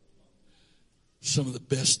trial? Some of the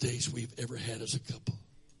best days we've ever had as a couple.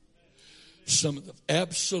 Some of the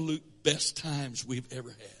absolute best times we've ever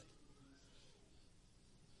had.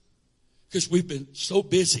 Because we've been so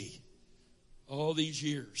busy all these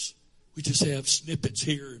years. We just have snippets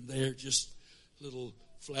here and there, just little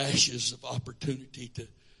flashes of opportunity to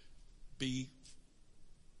be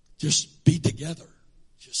together.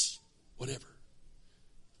 Just whatever.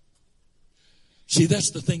 See, that's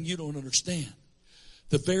the thing you don't understand.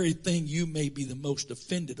 The very thing you may be the most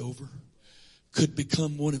offended over could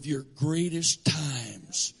become one of your greatest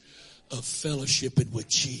times of fellowshipping with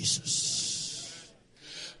Jesus.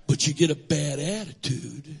 But you get a bad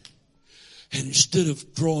attitude, and instead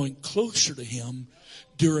of drawing closer to him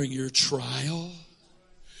during your trial,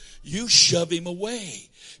 you shove him away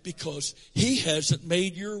because he hasn't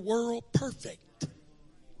made your world perfect.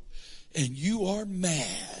 And you are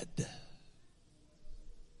mad.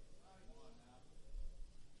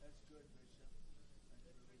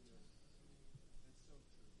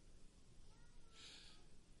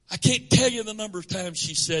 I can't tell you the number of times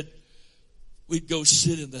she said we'd go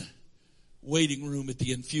sit in the waiting room at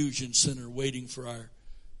the infusion center waiting for our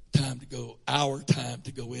time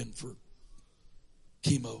to go in for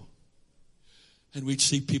chemo. And we'd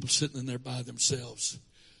see people sitting in there by themselves.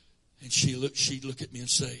 And she'd look at me and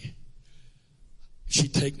say,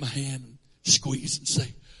 she'd take my hand and squeeze and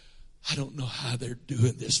say, I don't know how they're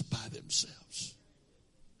doing this by themselves.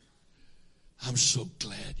 I'm so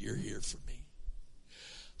glad you're here for me.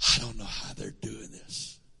 I don't know how they're doing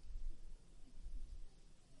this.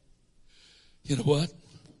 You know what?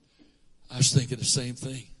 I was thinking the same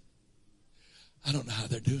thing. I don't know how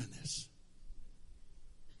they're doing this.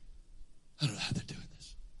 I don't know how they're doing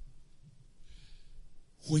this.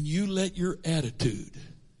 When you let your attitude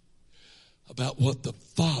about what the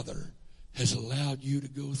Father has allowed you to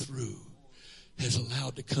go through, has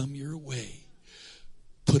allowed to come your way,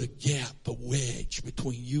 put a gap, a wedge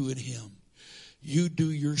between you and him, you do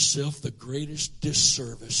yourself the greatest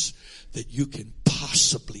disservice that you can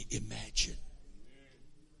possibly imagine.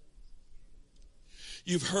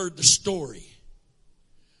 You've heard the story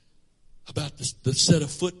about the set of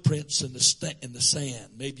footprints in the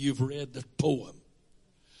sand. Maybe you've read the poem.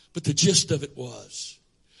 But the gist of it was,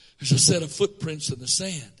 there's a set of footprints in the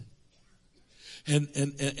sand. And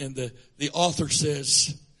the author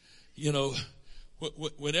says,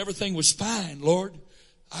 when everything was fine, Lord,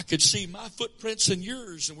 I could see my footprints and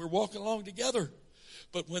yours, and we're walking along together.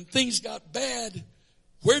 But when things got bad,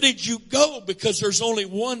 Where did you go? Because there's only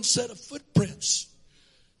one set of footprints.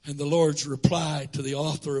 And the Lord's reply to the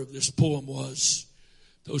author of this poem was,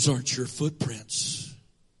 those aren't your footprints.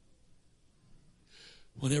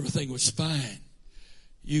 When everything was fine,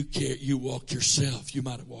 you walked yourself. You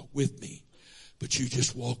might have walked with me, but you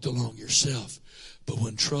just walked along yourself. But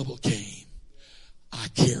when trouble came, I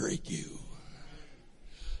carried you.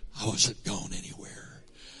 I wasn't going anywhere.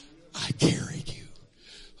 I carried you.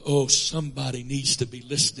 Oh, somebody needs to be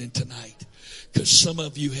listening tonight, because some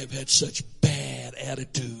of you have had such bad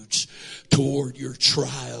attitudes toward your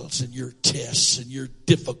trials and your tests and your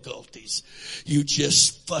difficulties. You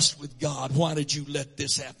just fussed with God. Why did you let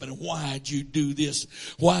this happen? And why did you do this?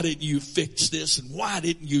 Why didn't you fix this? And why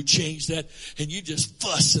didn't you change that? And you just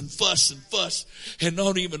fuss and fuss and fuss and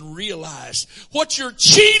don't even realize what you're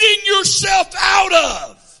cheating yourself out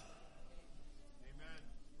of.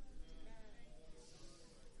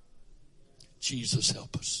 Jesus,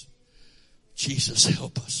 help us. Jesus,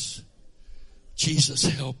 help us. Jesus,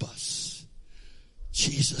 help us.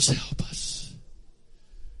 Jesus, help us.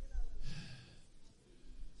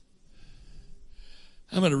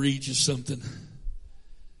 I'm going to read you something.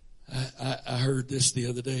 I heard this the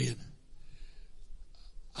other day, and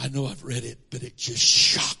I know I've read it, but it just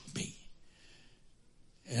shocked me.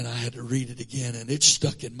 And I had to read it again, and it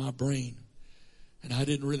stuck in my brain. And I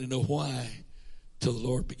didn't really know why till the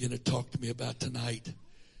Lord began to talk to me about tonight.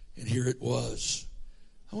 And here it was.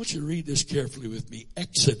 I want you to read this carefully with me.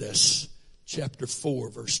 Exodus chapter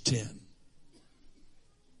 4, verse 10.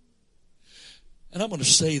 And I'm going to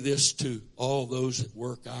say this to all those that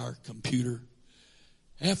work our computer.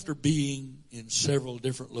 After being in several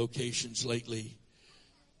different locations lately,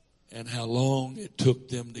 and how long it took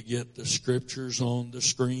them to get the scriptures on the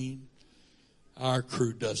screen, our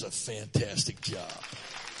crew does a fantastic job.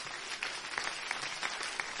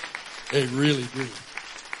 They really do.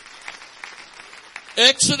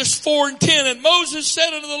 Exodus 4 and 10. And Moses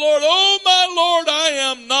said unto the Lord, O my Lord, I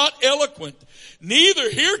am not eloquent, neither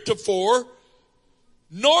heretofore,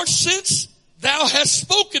 nor since thou hast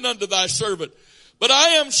spoken unto thy servant. But I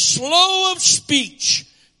am slow of speech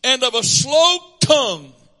and of a slow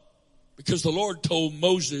tongue. Because the Lord told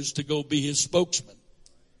Moses to go be his spokesman.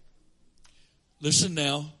 Listen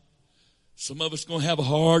now. Some of us are going to have a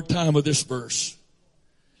hard time with this verse.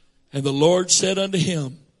 And the Lord said unto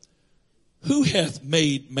him, who hath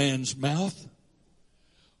made man's mouth?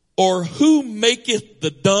 Or who maketh the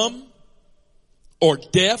dumb, or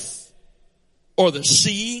deaf, or the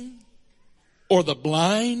seeing, or the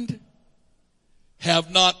blind? Have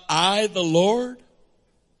not I the Lord?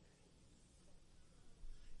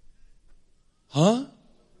 Huh?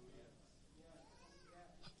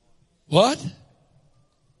 What?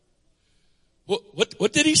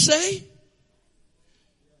 What did he say?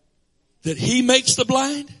 That he makes the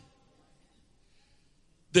blind?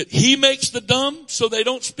 That he makes the dumb so they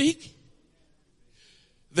don't speak?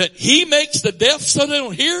 That he makes the deaf so they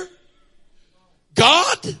don't hear?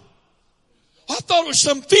 God? I thought it was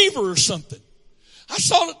some fever or something. I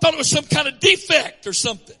thought it was some kind of defect or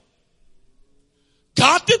something.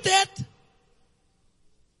 God did that?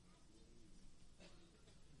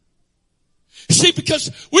 See, because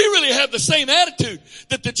we really have the same attitude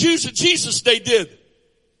that the Jews in Jesus' day did.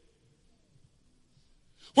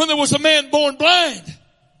 When there was a man born blind,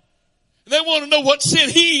 and they want to know what sin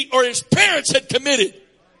he or his parents had committed.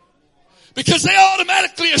 Because they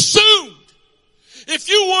automatically assumed if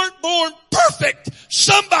you weren't born perfect,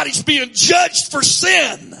 somebody's being judged for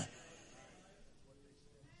sin.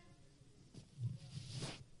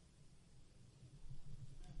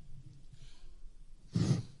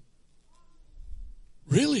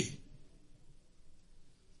 Really?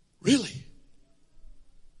 Really?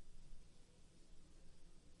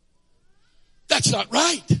 That's not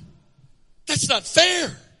right. That's not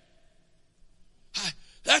fair.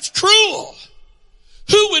 That's cruel.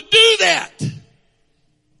 Who would do that?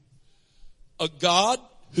 A God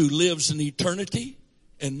who lives in eternity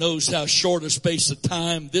and knows how short a space of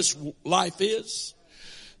time this life is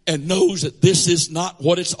and knows that this is not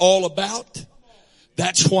what it's all about.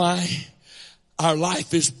 That's why our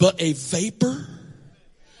life is but a vapor.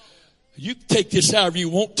 You can take this however you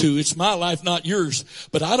want to. It's my life, not yours.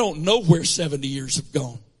 But I don't know where 70 years have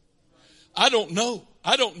gone. I don't know.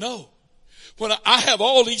 When I have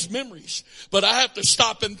all these memories, but I have to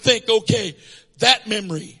stop and think, okay, that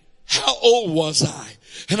memory, how old was I?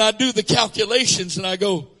 And I do the calculations and I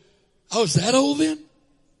go, oh, is that old then?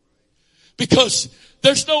 Because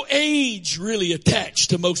there's no age really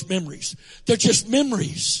attached to most memories. They're just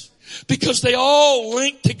memories. because they all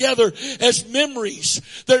link together as memories.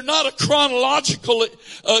 They're not a chronological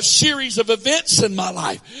series of events in my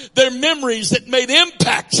life. They're memories that made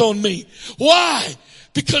impacts on me. Why?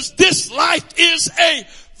 Because this life is a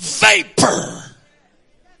vapor.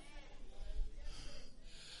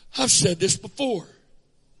 I've said this before.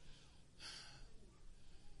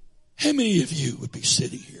 How many of you would be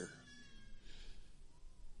sitting here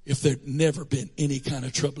if there'd never been any kind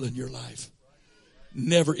of trouble in your life?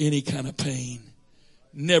 Never any kind of pain.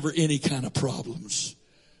 Never any kind of problems.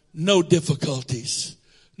 No difficulties.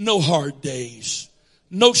 No hard days.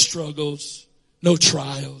 No struggles. No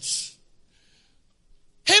trials.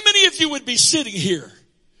 How many of you would be sitting here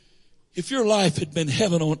if your life had been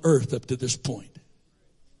heaven on earth up to this point?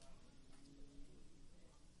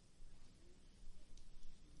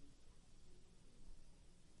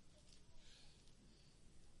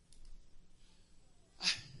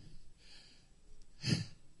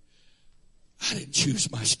 I didn't choose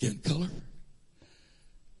my skin color.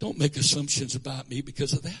 Don't make assumptions about me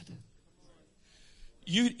because of that.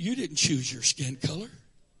 You didn't choose your skin color.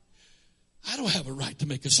 I don't have a right to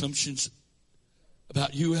make assumptions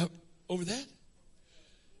about you over that.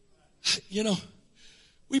 You know,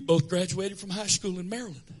 we both graduated from high school in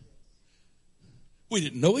Maryland. We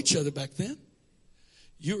didn't know each other back then.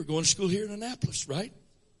 You were going to school here in Annapolis, right?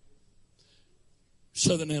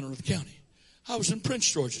 Southern Anne Arundel County. I was in Prince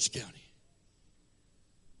George's County.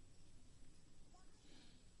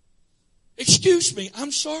 Excuse me,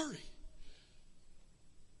 I'm sorry.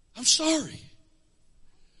 I'm sorry.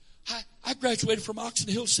 I graduated from Oxon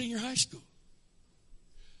Hill Senior High School.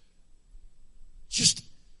 Just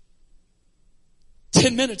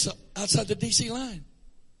 10 minutes outside the D.C. line.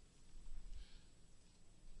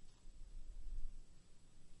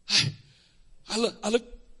 I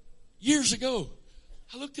looked years ago.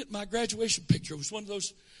 I looked at my graduation picture. It was one of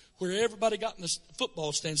those where everybody got in the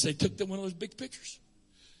football stands. They took one of those big pictures.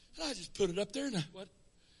 And I just put it up there, and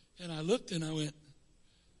I looked and I went,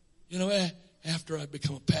 you know, after I'd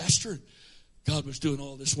become a pastor, God was doing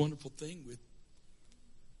all this wonderful thing with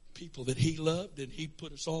people that He loved, and He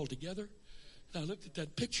put us all together. And I looked at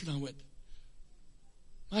that picture and I went,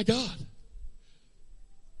 my God,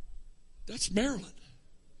 that's Maryland.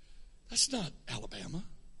 That's not Alabama.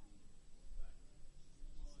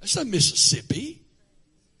 That's not Mississippi.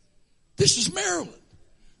 This is Maryland,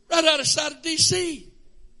 right outside of D.C.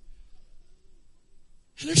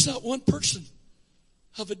 And there's not one person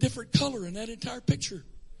of a different color in that entire picture.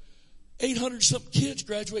 800-something kids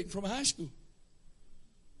graduating from high school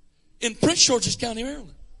in Prince George's County,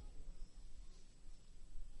 Maryland.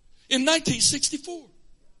 In 1964.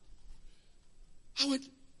 I went,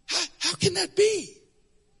 how can that be?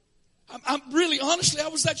 I'm really, honestly, I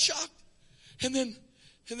was that shocked. And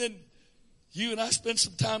then you and I spent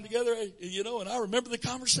some time together, you know, and I remember the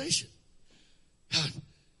conversation.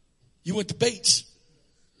 You went to Bates.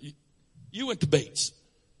 You went to Bates.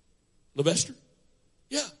 Levester?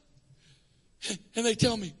 Yeah. And they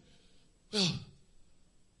tell me, well,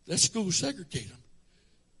 that school segregated them.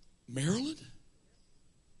 Maryland?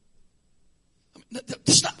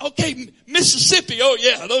 It's not, okay, Mississippi, oh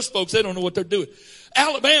yeah, those folks, they don't know what they're doing.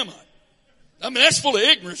 Alabama, I mean, that's full of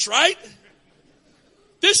ignorance, right?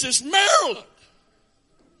 This is Maryland.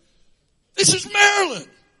 This is Maryland.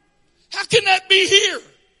 How can that be here?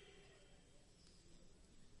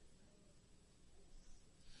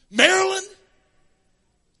 Maryland?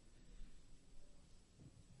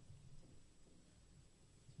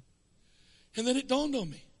 And then it dawned on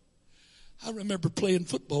me. I remember playing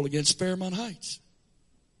football against Fairmont Heights.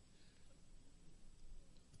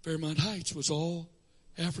 Fairmont Heights was all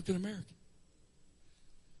African American.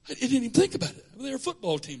 I didn't even think about it. They're a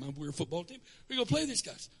football team. We were a football team. We're going to play these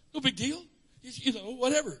guys. No big deal. You know,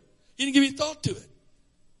 whatever. You didn't give any thought to it.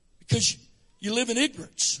 Because you live in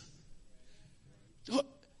ignorance.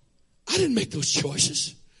 I didn't make those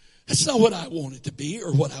choices. That's not what I wanted to be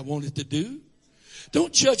or what I wanted to do.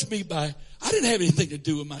 Don't judge me by, I didn't have anything to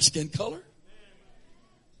do with my skin color.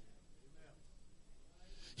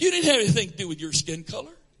 You didn't have anything to do with your skin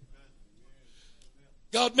color.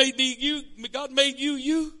 God made me you. God made you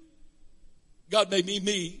you. God made me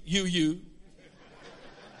me, you you.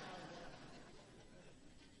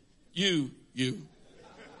 You.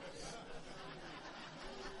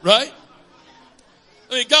 Right?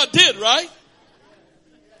 I mean, God did, right?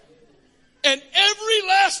 And every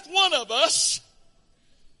last one of us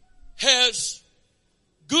has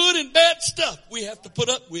good and bad stuff we have to put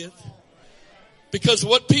up with because of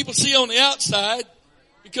what people see on the outside,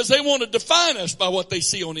 because they want to define us by what they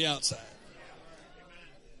see on the outside.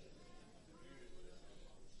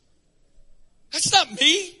 That's not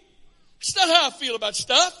me. That's not how I feel about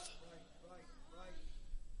stuff.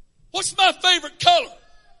 What's my favorite color?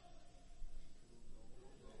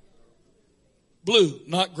 Blue,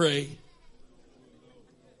 not gray.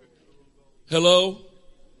 Hello?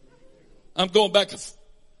 I'm going back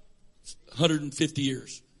 150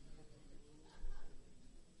 years.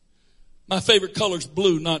 My favorite color is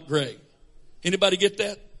blue, not gray. Anybody get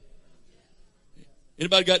that?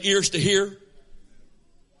 Anybody got ears to hear?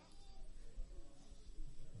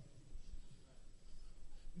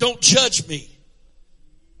 Don't judge me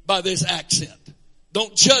by this accent.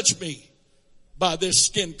 Don't judge me by this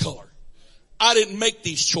skin color. I didn't make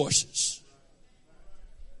these choices.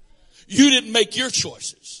 You didn't make your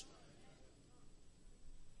choices.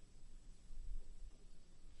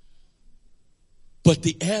 But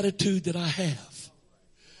the attitude that I have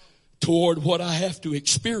toward what I have to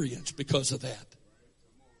experience because of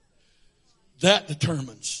that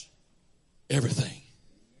determines everything.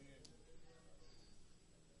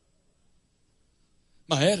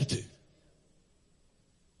 My attitude.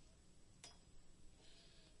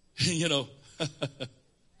 You know,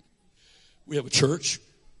 we have a church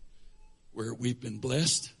where we've been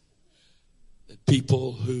blessed that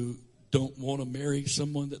people who don't want to marry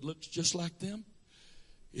someone that looks just like them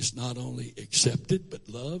is not only accepted but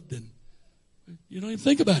loved, and you don't even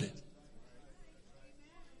think about it.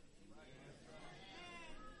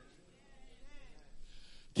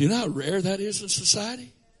 Do you know how rare that is in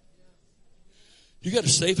society? You got a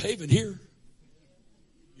safe haven here.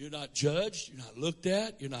 You're not judged. You're not looked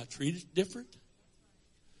at. You're not treated different.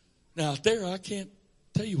 Now out there, I can't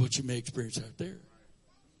tell you what you may experience out there.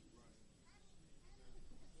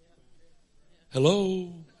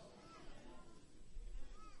 Hello?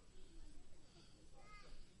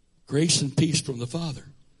 Grace and peace from the Father.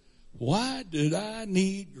 Why did I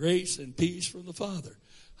need grace and peace from the Father?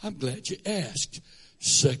 I'm glad you asked.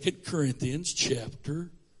 2 Corinthians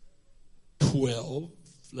chapter 12.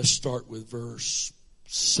 Let's start with verse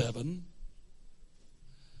 7.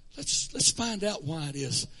 Let's find out why it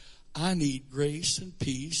is I need grace and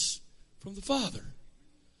peace from the Father.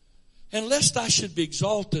 And lest I should be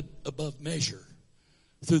exalted above measure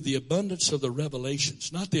through the abundance of the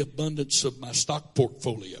revelations, not the abundance of my stock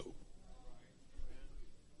portfolio.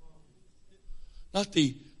 Not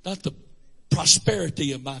the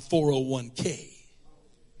prosperity of my 401k.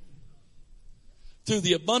 Through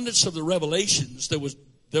the abundance of the revelations,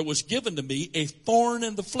 there was given to me a thorn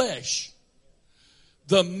in the flesh,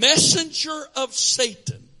 the messenger of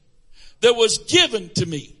Satan that was given to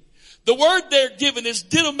me. The word there given is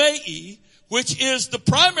didomai, which is the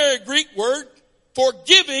primary Greek word for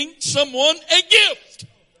giving someone a gift.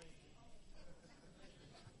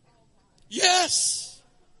 Yes.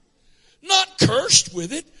 Not cursed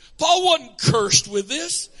with it. Paul wasn't cursed with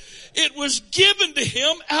this. It was given to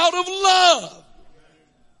him out of love.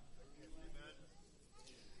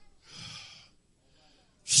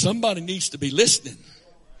 Somebody needs to be listening.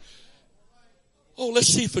 Oh, let's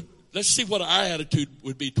see what our attitude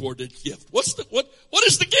would be toward the gift. What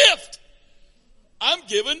is the gift? I'm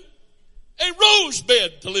given a rose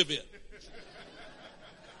bed to live in.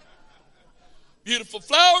 Beautiful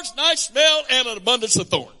flowers, nice smell, and an abundance of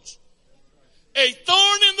thorns. A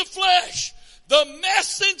thorn in the flesh. The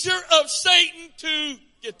messenger of Satan to,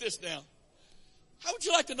 get this now. How would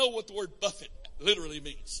you like to know what the word buffet literally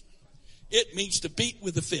means? It means to beat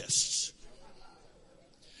with the fists.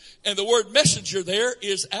 And the word messenger there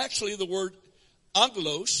is actually the word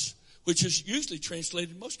angelos, which is usually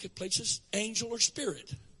translated in most places angel or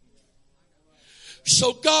spirit.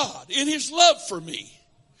 So God, in his love for me,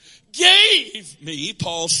 gave me,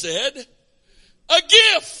 Paul said, a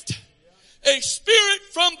gift, a spirit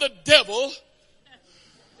from the devil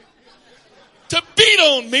to beat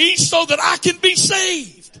on me so that I can be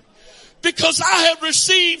saved. Because I have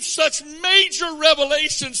received such major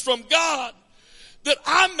revelations from God that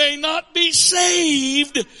I may not be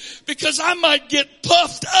saved because I might get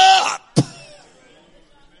puffed up.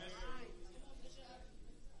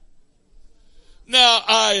 Now,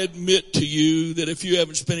 I admit to you that if you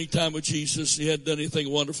haven't spent any time with Jesus, he hadn't done anything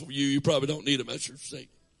wonderful for you, you probably don't need a messenger from Satan.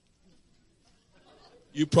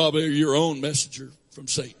 You probably are your own messenger from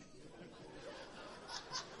Satan.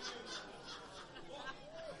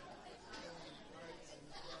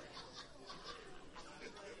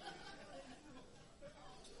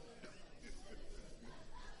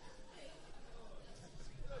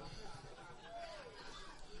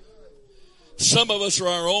 Some of us are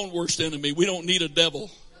our own worst enemy. We don't need a devil.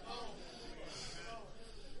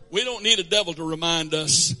 We don't need a devil to remind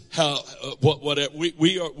us whatever.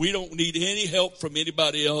 We don't need any help from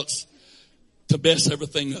anybody else to mess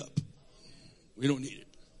everything up. We don't need it.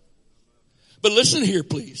 But listen here,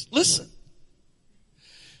 please. Listen.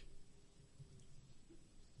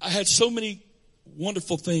 I had so many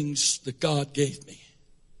wonderful things that God gave me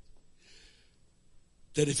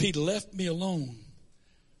that if he'd left me alone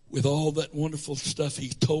with all that wonderful stuff he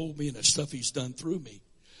told me and the stuff he's done through me,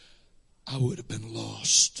 I would have been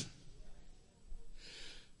lost.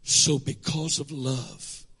 So because of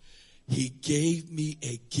love, he gave me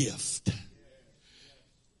a gift.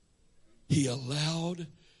 He allowed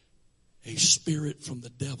a spirit from the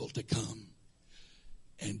devil to come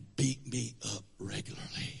and beat me up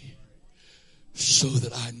regularly so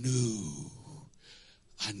that I knew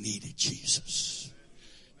I needed Jesus.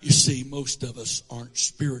 You see, most of us aren't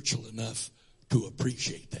spiritual enough to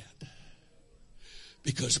appreciate that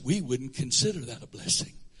because we wouldn't consider that a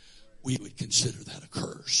blessing. We would consider that a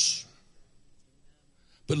curse.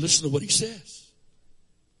 But listen to what he says.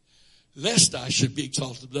 Lest I should be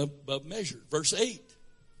exalted above measure. Verse 8.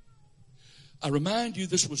 I remind you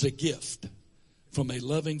this was a gift from a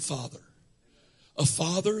loving father. A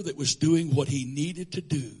father that was doing what he needed to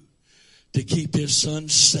do to keep his son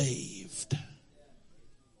saved.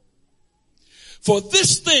 For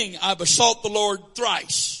this thing I besought the Lord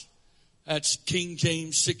thrice. That's King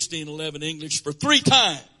James 16:11 English, for 3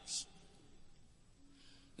 times.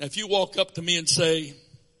 Now if you walk up to me and say,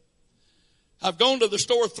 I've gone to the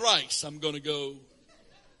store thrice, I'm going to go,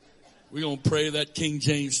 we're going to pray that King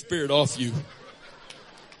James spirit off you.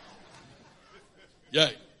 Yeah.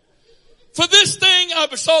 For this thing I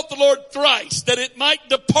besought the Lord thrice, that it might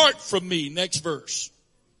depart from me. Next verse.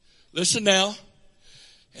 Listen now.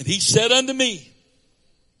 And he said unto me,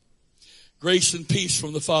 grace and peace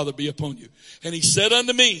from the Father be upon you. And he said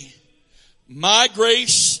unto me, my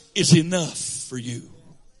grace is enough for you.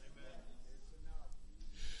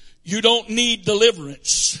 You don't need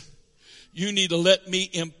deliverance. You need to let me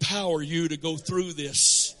empower you to go through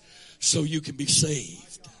this so you can be saved.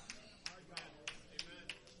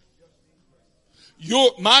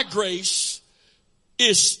 My grace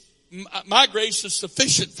is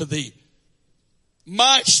sufficient for thee.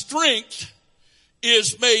 My strength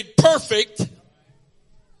is made perfect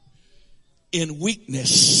in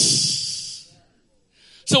weakness.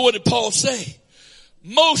 So what did Paul say?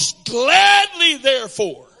 Most gladly,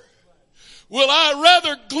 therefore, will I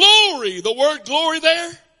rather glory. The word glory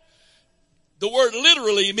there, the word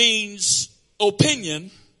literally means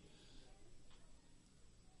opinion.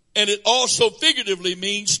 And it also figuratively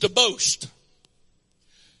means to boast.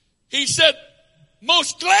 He said,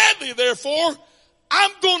 most gladly, therefore,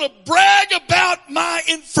 I'm going to brag about my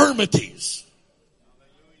infirmities.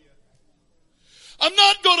 I'm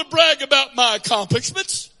not going to brag about my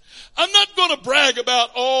accomplishments. I'm not going to brag about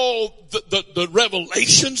all the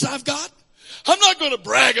revelations I've got. I'm not going to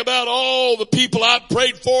brag about all the people I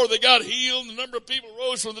prayed for that got healed, the number of people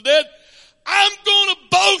rose from the dead. I'm going to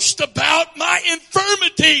boast about my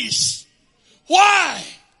infirmities. Why?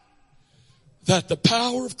 That the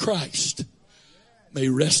power of Christ may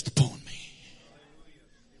rest upon me.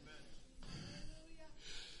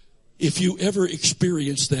 If you ever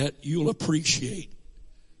experience that, you'll appreciate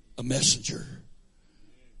a messenger.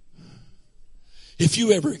 If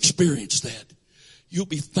you ever experience that, you'll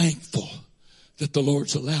be thankful that the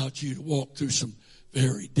Lord's allowed you to walk through some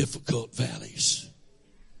very difficult valleys.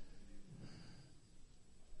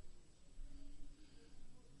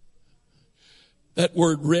 That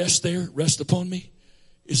word rest there, rest upon me,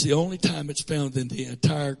 is the only time it's found in the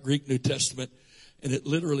entire Greek New Testament. And it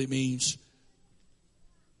literally means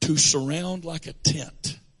to surround like a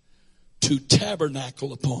tent, to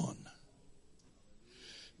tabernacle upon.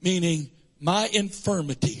 Meaning my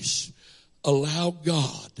infirmities allow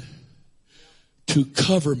God to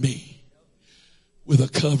cover me with a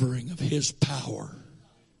covering of his power.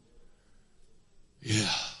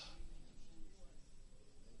 Yeah.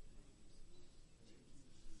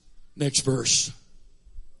 Next verse.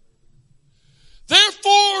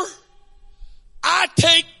 Therefore, I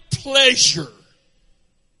take pleasure.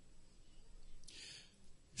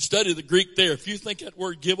 Study the Greek there. If you think that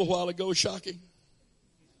word give a while ago is shocking,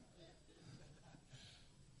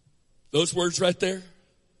 those words right there,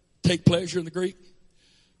 take pleasure in the Greek,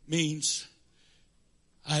 means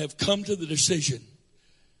I have come to the decision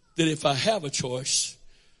that if I have a choice,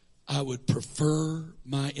 I would prefer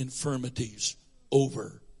my infirmities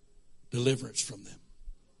over deliverance from them.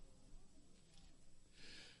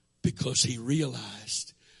 Because he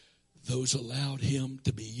realized those allowed him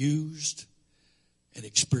to be used and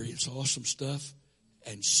experience awesome stuff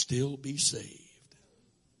and still be saved.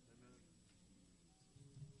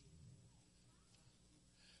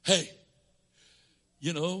 Hey,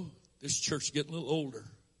 you know, this church is getting a little older.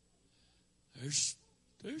 There's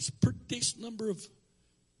There's a pretty decent number of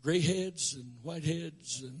gray heads and white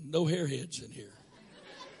heads and no hair heads in here.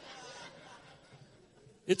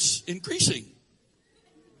 It's increasing.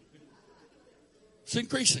 It's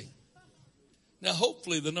increasing. Now,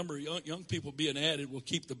 hopefully, the number of young people being added will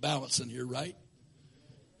keep the balance in here, right?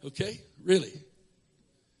 Okay? Really.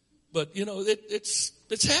 But, you know, it's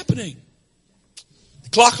happening. The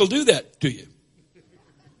clock will do that to you.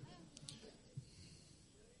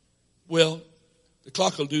 Well, the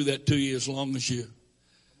clock will do that to you as long as you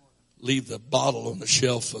leave the bottle on the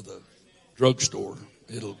shelf of the drugstore.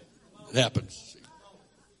 It happens.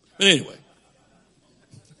 But anyway,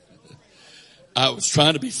 I was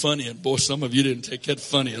trying to be funny, and boy, some of you didn't take that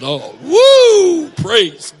funny at all. Woo!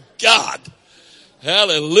 Praise God.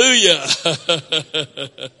 Hallelujah.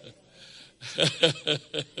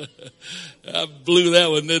 I blew that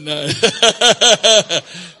one, didn't I?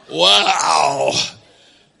 Wow.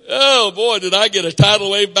 Oh boy, did I get a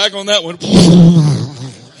tidal wave back on that one.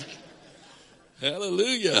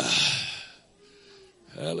 Hallelujah.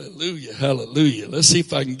 Hallelujah. Hallelujah. Let's see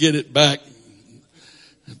if I can get it back.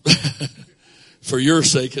 For your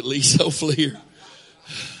sake, at least, hopefully. Here.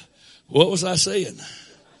 What was I saying?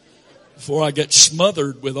 Before I get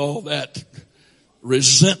smothered with all that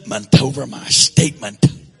resentment over my statement.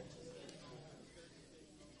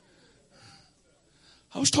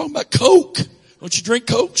 I was talking about Coke. Don't you drink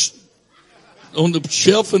Cokes? On the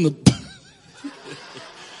shelf in the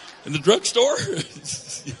drugstore?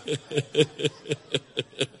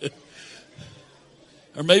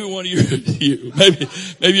 Or maybe one of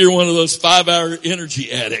maybe you're one of those 5-hour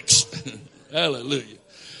energy addicts. Hallelujah.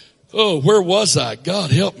 Oh, where was I?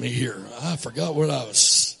 God help me here. I forgot what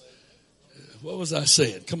was I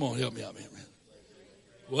saying? Come on, help me out, man.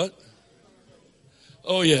 What?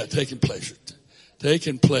 Oh yeah, taking pleasure.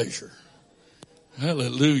 Taking pleasure.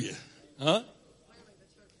 Hallelujah. Huh?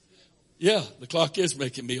 Yeah, the clock is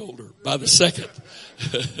making me older by the second.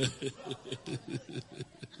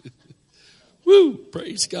 Woo,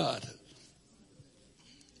 praise God.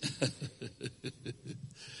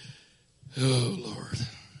 Oh, Lord.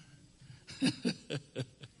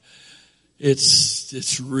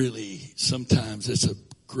 It's really, sometimes it's a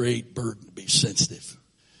great burden to be sensitive.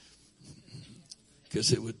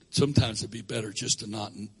 Because sometimes it'd be better just to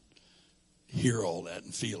not hear all that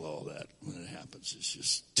and feel all that when it happens. It's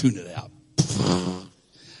just tune it out.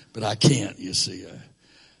 But I can't, you see.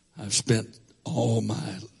 I've spent all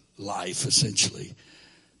my life essentially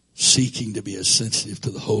seeking to be as sensitive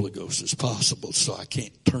to the Holy Ghost as possible, so I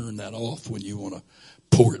can't turn that off when you want to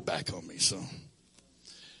pour it back on me. So,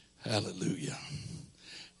 hallelujah.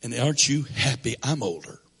 And aren't you happy I'm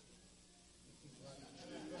older?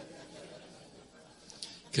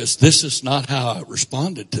 Because this is not how I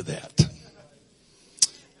responded to that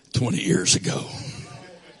 20 years ago.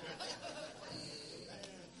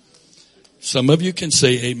 Some of you can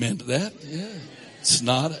say amen to that. Yeah.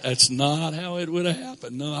 That's not how it would have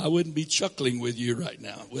happened. No, I wouldn't be chuckling with you right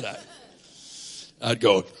now, would I? I'd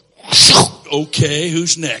go, okay,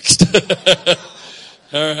 who's next?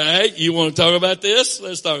 All right, you want to talk about this?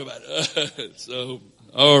 Let's talk about it. So,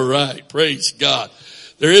 all right, praise God.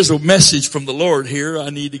 There is a message from the Lord here.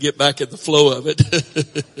 I need to get back at the flow of it.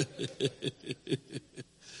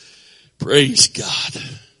 Praise God.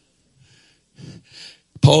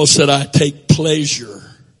 Paul said, I take pleasure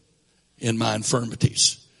in my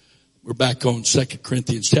infirmities. We're back on 2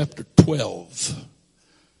 Corinthians chapter 12,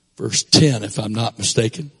 verse 10, if I'm not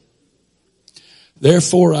mistaken.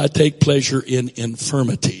 Therefore I take pleasure in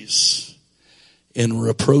infirmities, in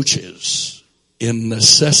reproaches, in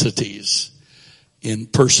necessities, in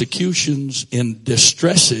persecutions, in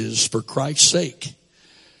distresses for Christ's sake.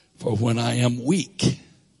 For when I am weak,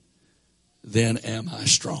 then am I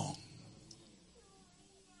strong.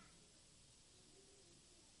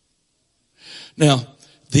 Now,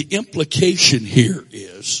 the implication here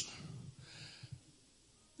is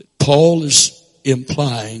that Paul is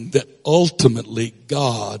implying that ultimately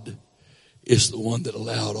God is the one that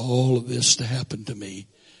allowed all of this to happen to me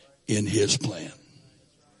in his plan.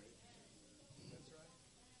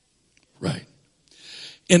 Right.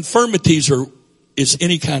 Infirmities is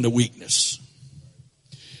any kind of weakness.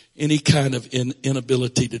 Any kind of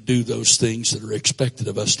inability to do those things that are expected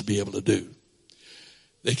of us to be able to do.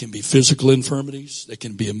 They can be physical infirmities. They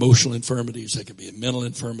can be emotional infirmities. They can be mental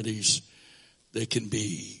infirmities. They can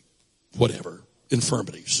be whatever,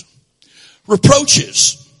 infirmities.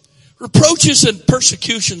 Reproaches. Reproaches and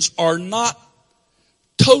persecutions are not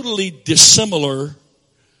totally dissimilar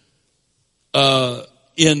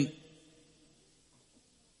in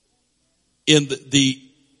the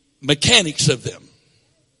mechanics of them.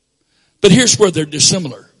 But here's where they're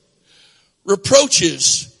dissimilar.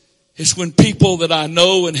 Reproaches is when people that I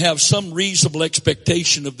know and have some reasonable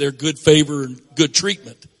expectation of their good favor and good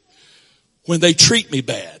treatment, when they treat me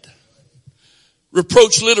bad.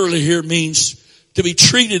 Reproach literally here means to be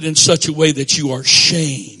treated in such a way that you are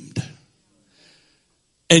shamed.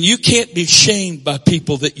 And you can't be shamed by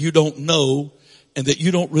people that you don't know and that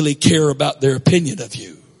you don't really care about their opinion of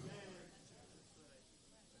you.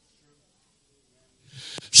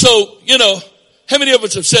 So, how many of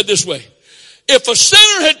us have said this way? If a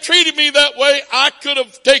sinner had treated me that way, I could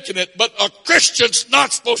have taken it, but a Christian's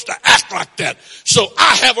not supposed to act like that. So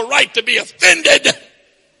I have a right to be offended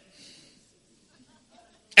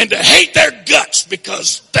and to hate their guts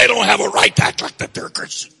because they don't have a right to act like that. They're a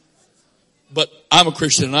Christian. But I'm a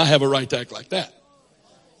Christian and I have a right to act like that.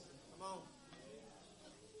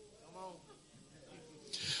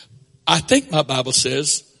 I think my Bible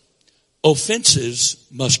says offenses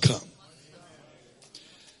must come.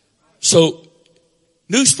 So,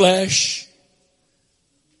 newsflash,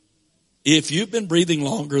 if you've been breathing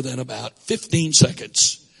longer than about 15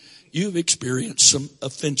 seconds, you've experienced some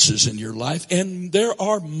offenses in your life, and there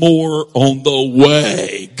are more on the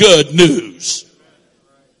way. Good news.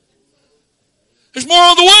 There's more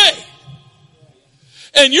on the way.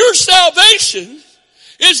 And your salvation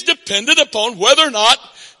is dependent upon whether or not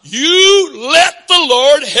you let the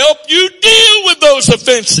Lord help you deal with those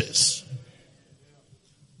offenses.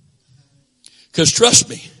 Because trust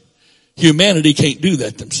me, humanity can't do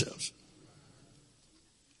that themselves.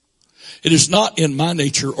 It is not in my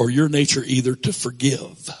nature or your nature either to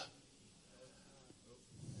forgive.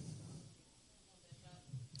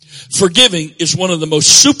 Forgiving is one of the most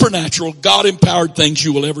supernatural, God-empowered things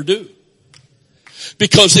you will ever do.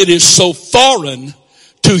 Because it is so foreign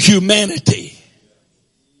to humanity.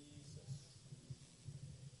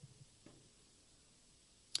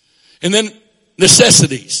 And then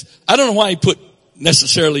necessities. I don't know why he put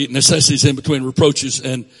necessarily necessities in between reproaches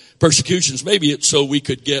and persecutions. Maybe it's so we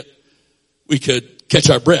could catch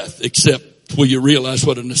our breath, except will you realize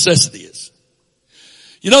what a necessity is?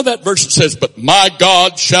 You know that verse that says, but my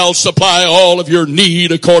God shall supply all of your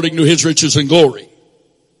need according to his riches and glory.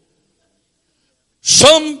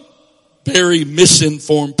 Some very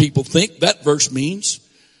misinformed people think that verse means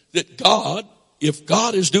that God, if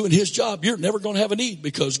God is doing his job, you're never going to have a need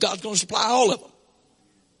because God's going to supply all of them.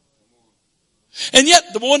 And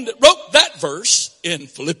yet the one that wrote that verse in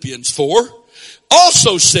Philippians 4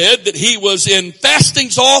 also said that he was in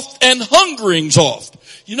fastings oft and hungerings oft.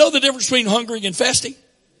 You know the difference between hungering and fasting?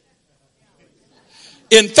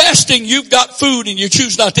 In fasting, you've got food and you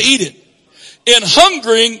choose not to eat it. In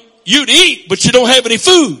hungering, you'd eat, but you don't have any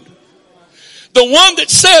food. The one that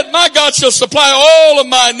said, my God shall supply all of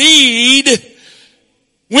my need,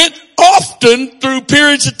 went often through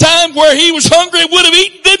periods of time where he was hungry, would have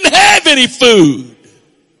eaten, didn't have any food.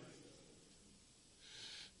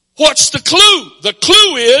 What's the clue? The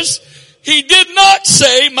clue is, he did not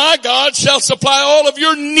say, my God shall supply all of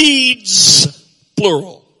your needs,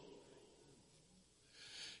 plural.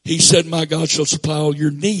 He said, my God shall supply all your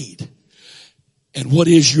need. And what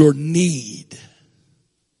is your need?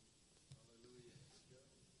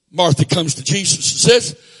 Martha comes to Jesus and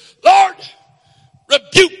says, Lord,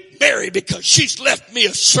 rebuke Mary because she's left me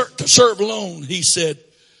to serve alone. He said,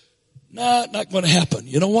 nah, not going to happen.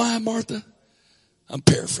 You know why, Martha? I'm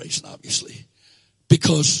paraphrasing, obviously.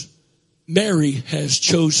 Because Mary has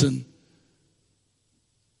chosen,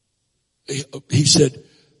 he said,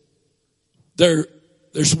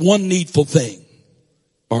 there's one needful thing,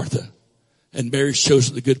 Martha, and Mary's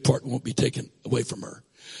chosen the good part and won't be taken away from her.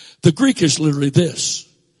 The Greek is literally this.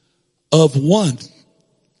 Of one,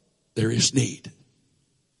 there is need.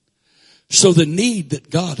 So the need that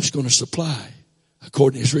God is going to supply,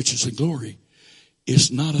 according to his riches and glory,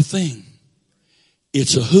 is not a thing.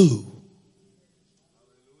 It's a who.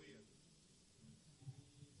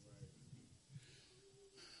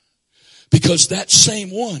 Because that same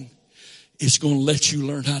one is going to let you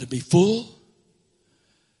learn how to be full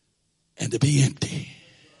and to be empty.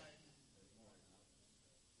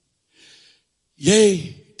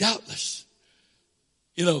 Yea, doubtless.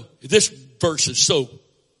 You know, this verse is so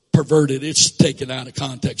perverted, it's taken out of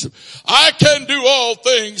context. I can do all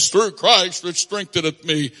things through Christ which strengtheneth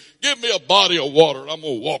me. Give me a body of water and I'm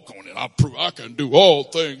going to walk on it. I'll prove I can do all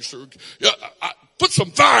things through. Yeah, put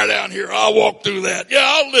some fire down here. I'll walk through that. Yeah,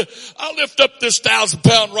 I'll lift up this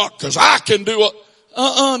 1,000-pound rock because I can do it.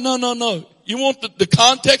 No. You want the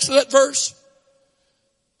context of that verse?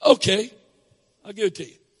 Okay. I'll give it to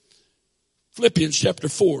you. Philippians chapter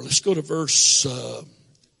 4. Let's go to verse, let's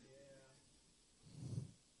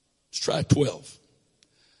try 12.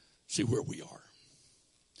 See where we are.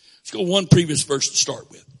 Let's go one previous verse to start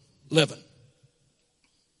with. 11.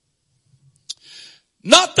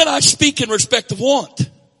 Not that I speak in respect of want,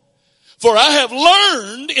 for I have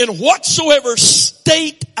learned in whatsoever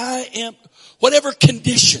state I am, whatever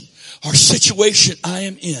condition or situation I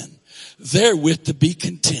am in, therewith to be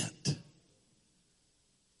content.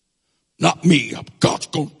 Not me. God's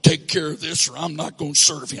going to take care of this, or I'm not going to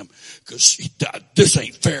serve him because this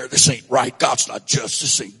ain't fair. This ain't right. God's not just.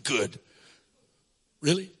 This ain't good.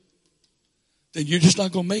 Really? Then you're just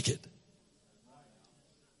not going to make it.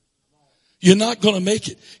 You're not going to make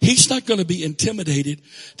it. He's not going to be intimidated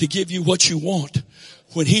to give you what you want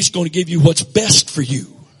when he's going to give you what's best for you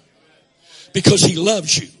because he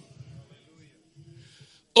loves you.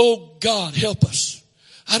 Oh, God, help us.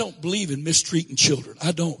 I don't believe in mistreating children.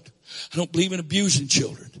 I don't believe in abusing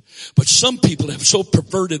children. But some people have so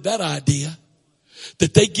perverted that idea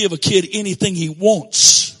that they give a kid anything he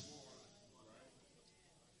wants,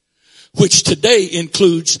 which today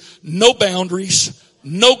includes no boundaries,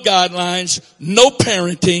 no guidelines, no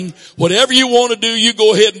parenting. Whatever you want to do, you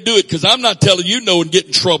go ahead and do it, because I'm not telling you no and get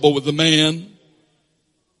in trouble with the man.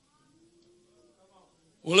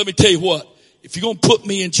 Well, let me tell you what. If you're going to put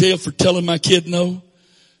me in jail for telling my kid no,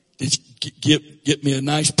 get me a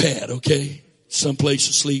nice pad, okay? Someplace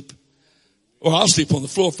to sleep. Or I'll sleep on the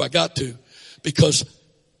floor if I got to. Because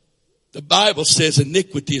the Bible says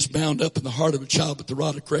iniquity is bound up in the heart of a child, but the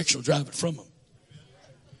rod of correction will drive it from him.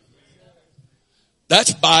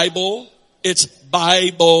 That's Bible. It's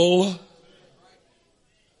Bible.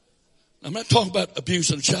 I'm not talking about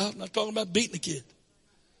abusing a child. I'm not talking about beating a kid.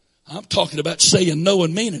 I'm talking about saying no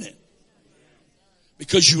and meaning it.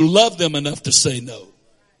 Because you love them enough to say no.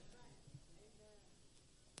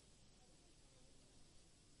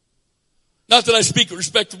 Not that I speak with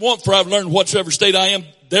respect to want, for I've learned whatsoever state I am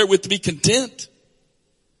therewith to be content.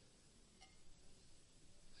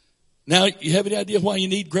 Now, you have any idea why you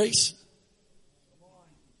need grace?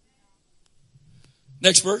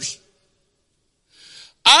 Next verse.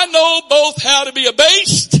 I know both how to be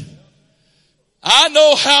abased. I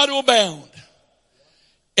know how to abound.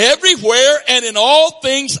 Everywhere and in all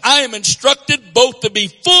things I am instructed both to be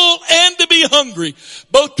full and to be hungry,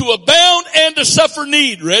 both to abound and to suffer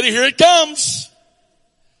need. Ready? Here it comes.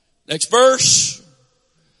 Next verse.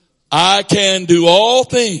 I can do all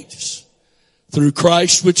things through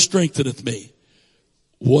Christ which strengtheneth me.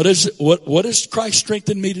 What does Christ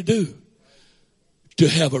strengthen me to do? To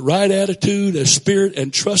have a right attitude, a spirit,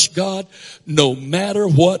 and trust God no matter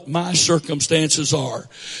what my circumstances are.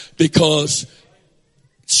 Because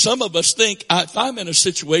some of us think if I'm in a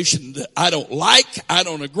situation that I don't like, I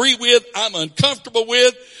don't agree with, I'm uncomfortable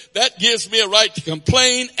with, that gives me a right to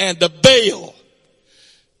complain and to bail.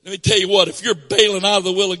 Let me tell you what, if you're bailing out of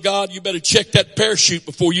the will of God, you better check that parachute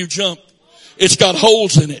before you jump. It's got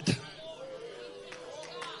holes in it.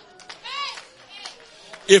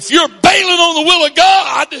 If you're bailing on the will of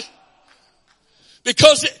God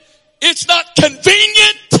because it's not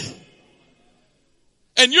convenient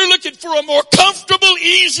and you're looking for a more comfortable,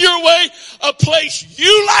 easier way, a place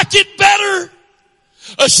you like it better,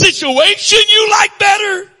 a situation you like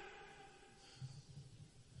better,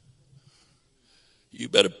 you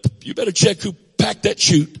better check who packed that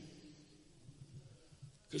chute.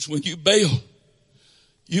 Because when you bail,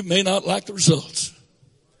 you may not like the results.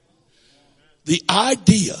 The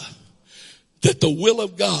idea that the will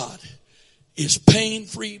of God is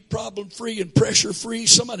pain-free, problem-free, and pressure-free,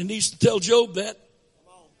 somebody needs to tell Job that.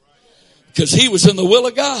 Because he was in the will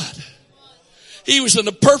of God. He was in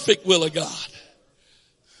the perfect will of God.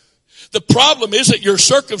 The problem isn't your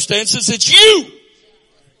circumstances, it's you.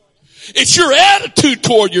 It's your attitude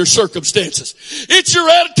toward your circumstances. It's your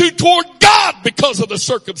attitude toward God because of the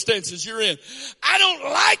circumstances you're in. I don't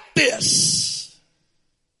like this.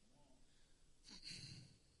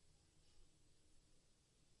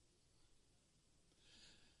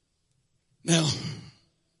 Now,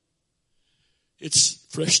 it's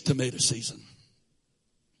fresh tomato season.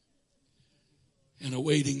 And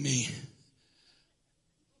awaiting me.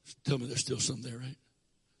 Tell me there's still some there, right?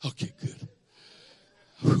 Okay, good.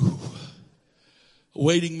 Whew.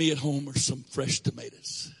 Awaiting me at home are some fresh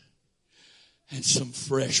tomatoes and some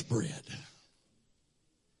fresh bread.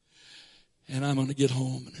 And I'm going to get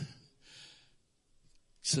home, and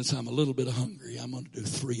since I'm a little bit hungry, I'm going to do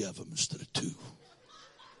 3 of them instead of 2.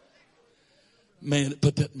 Man,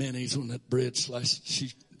 put that mayonnaise on that bread, slice.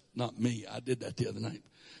 Not me. I did that the other night.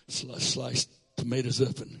 Sliced tomatoes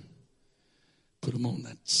up and put them on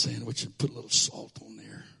that sandwich and put a little salt on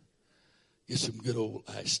there. Get some good old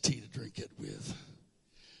iced tea to drink it with.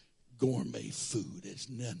 Gourmet food. There's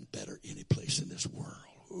none better any place in this world.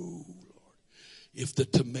 Oh, Lord. If the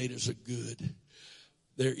tomatoes are good,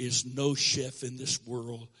 there is no chef in this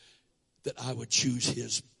world that I would choose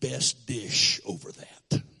his best dish over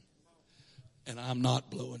that. And I'm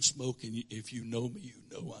not blowing smoke. And if you know me, you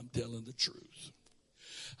know I'm telling the truth.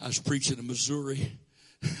 I was preaching in Missouri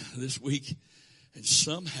this week, and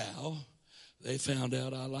somehow they found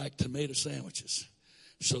out I like tomato sandwiches.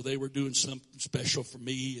 So they were doing something special for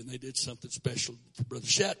me, and they did something special for Brother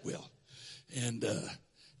Shatwell.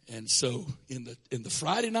 And so in the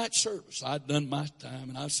Friday night service, I'd done my time,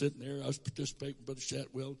 and I was sitting there. I was participating with Brother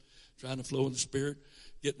Shatwell, trying to flow in the Spirit,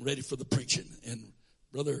 getting ready for the preaching. And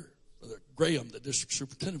Brother Graham, the district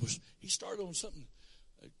superintendent, he started on something.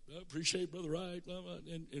 I appreciate Brother Wright, blah, blah,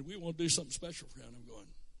 and we want to do something special for him. I'm going,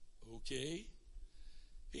 okay.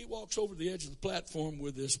 He walks over to the edge of the platform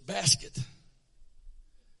with this basket.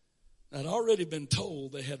 I'd already been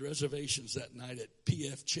told they had reservations that night at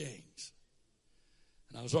P.F. Chang's.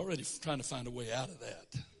 And I was already trying to find a way out of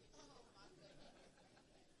that.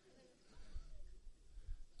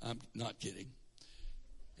 I'm not kidding.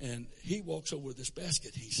 And he walks over with this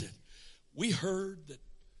basket. He said, we heard that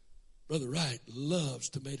Brother Wright loves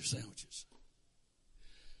tomato sandwiches.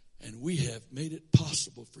 And we have made it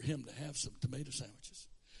possible for him to have some tomato sandwiches.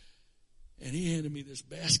 And he handed me this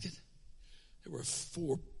basket. There were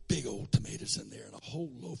 4 big old tomatoes in there and a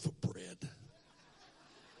whole loaf of bread.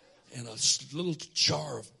 And a little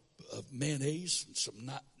jar of mayonnaise and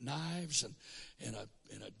some knives and a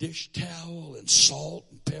dish towel and salt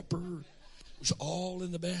and pepper. It was all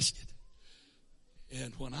in the basket.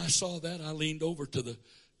 And when I saw that, I leaned over to the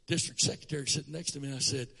district secretary sitting next to me, and I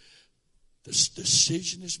said, this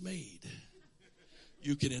decision is made.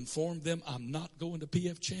 You can inform them I'm not going to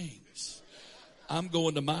P.F. Chang's. I'm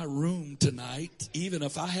going to my room tonight, even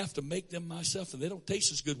if I have to make them myself, and they don't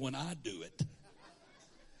taste as good when I do it.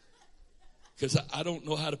 Because I don't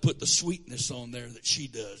know how to put the sweetness on there that she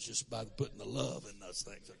does just by putting the love in those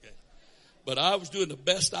things, okay? But I was doing the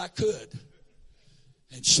best I could.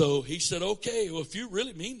 And so he said, okay, well, if you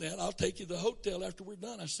really mean that, I'll take you to the hotel after we're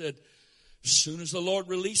done. I said, as soon as the Lord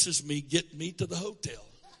releases me, get me to the hotel.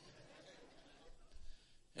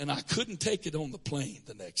 And I couldn't take it on the plane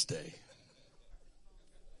the next day.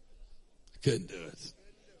 I couldn't do it.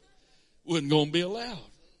 Wasn't going to be allowed.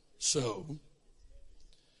 So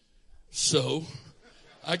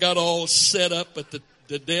I got all set up at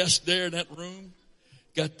the desk there in that room.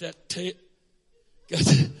 Got that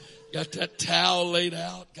towel laid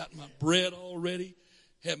out. Got my bread all ready.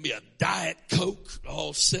 Had me a Diet Coke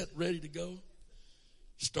all set, ready to go.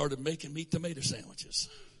 Started making me tomato sandwiches.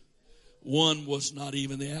 One was not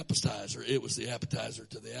even the appetizer. It was the appetizer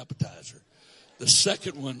to the appetizer. The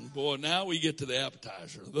second one, boy, now we get to the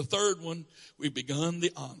appetizer. The third one, we've begun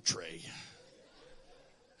the entree.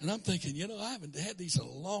 And I'm thinking, I haven't had these in a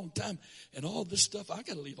long time. And all this stuff, I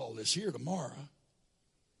got to leave all this here tomorrow.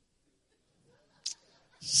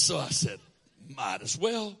 So I said, might as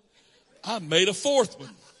well. I made a 4th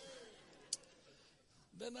one.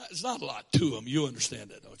 There's not a lot to them. You understand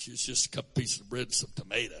that, don't you? It's just a couple pieces of bread and some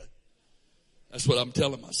tomato. That's what I'm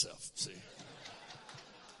telling myself, see.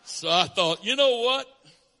 So I thought, you know what?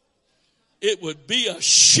 It would be a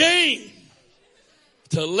shame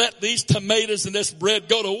to let these tomatoes and this bread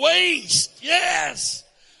go to waste. Yes.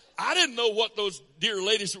 I didn't know what those dear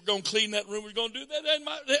ladies were going to clean that room were going to do.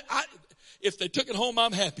 If they took it home,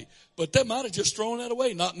 I'm happy. But they might have just thrown that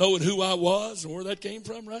away, not knowing who I was and where that came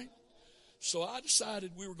from, right? So I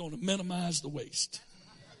decided we were going to minimize the waste.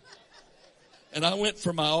 And I went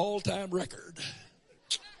for my all-time record.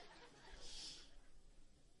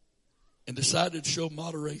 And decided to show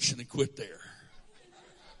moderation and quit there.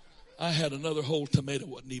 I had another whole tomato,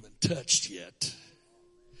 wasn't even touched yet.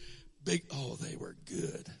 They were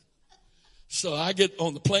good. So I get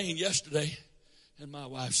on the plane yesterday, and my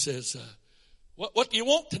wife says, what do you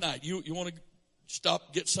want tonight? You want to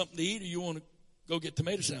stop, get something to eat, or you want to go get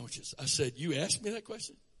tomato sandwiches? I said, you asked me that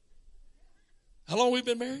question? How long have we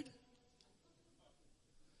been married?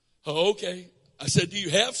 Oh, okay. I said, do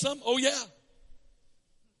you have some? Oh, yeah.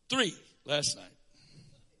 3 last night.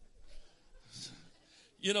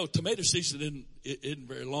 Tomato season isn't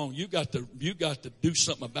very long. You got to do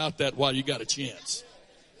something about that while you got a chance.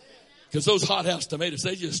 Because those hothouse tomatoes,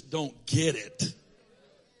 they just don't get it.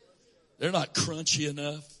 They're not crunchy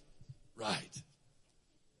enough. Right.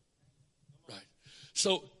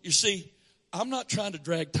 So, you see, I'm not trying to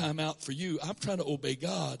drag time out for you. I'm trying to obey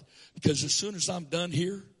God, because as soon as I'm done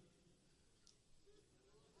here,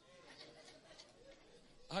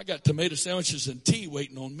 I got tomato sandwiches and tea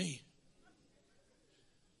waiting on me.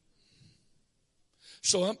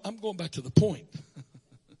 So I'm going back to the point.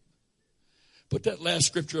 Put that last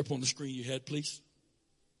scripture up on the screen you had, please.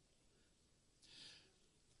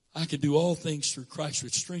 I can do all things through Christ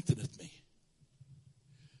which strengtheneth me.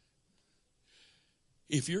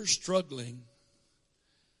 If you're struggling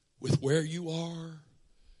with where you are,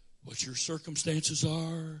 what your circumstances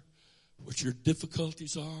are, what your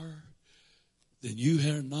difficulties are, then you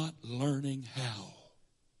are not learning how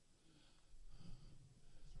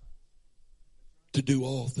to do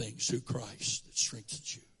all things through Christ that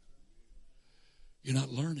strengthens you. You're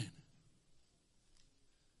not learning.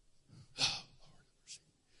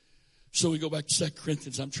 So we go back to 2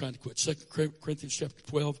 Corinthians. I'm trying to quit. 2 Corinthians chapter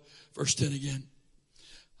 12, verse 10 again.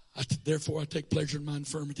 Therefore I take pleasure in my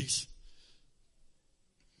infirmities.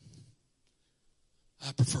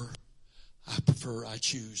 I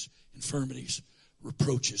choose infirmities,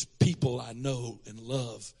 reproaches. People I know and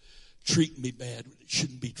love treat me bad.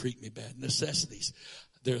 Shouldn't be treating me bad. Necessities.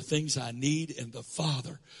 There are things I need, and the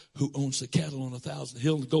Father who owns the cattle on 1,000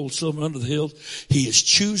 hills, the gold, silver under the hills, He is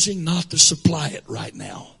choosing not to supply it right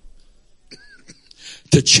now.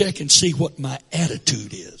 To check and see what my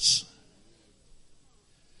attitude is.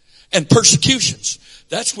 And persecutions.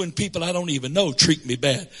 That's when people I don't even know treat me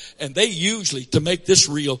bad. And they usually, to make this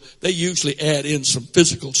real, they usually add in some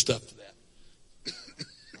physical stuff to that.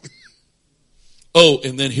 Oh,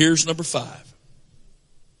 and then here's number 5.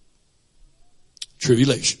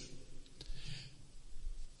 Tribulation.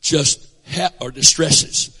 Or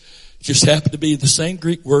distresses. Just happen to be the same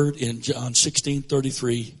Greek word in John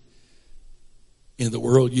 16:33. In the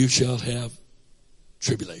world you shall have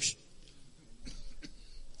tribulation.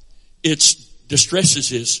 Its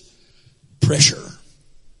distresses is pressure.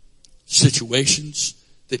 Situations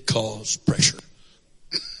that cause pressure.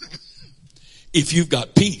 If you've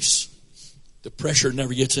got peace, the pressure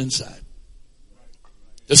never gets inside.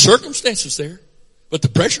 The circumstance is there, but the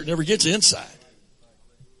pressure never gets inside.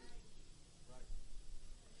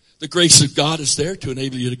 The grace of God is there to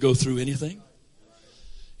enable you to go through anything.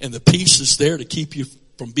 And the peace is there to keep you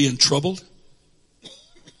from being troubled.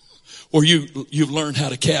 Or you've learned how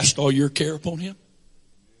to cast all your care upon Him.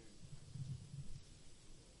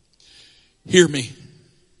 Hear me.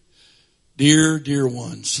 Dear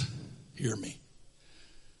ones, hear me.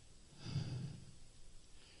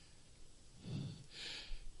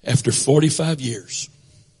 After 45 years,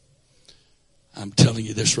 I'm telling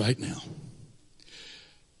you this right now.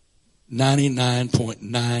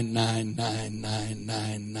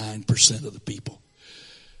 99.99999% of the people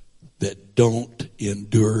that don't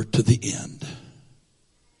endure to the end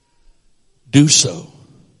do so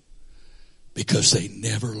because they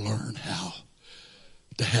never learn how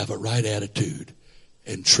to have a right attitude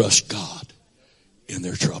and trust God in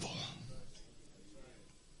their trouble.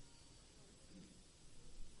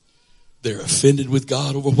 They're offended with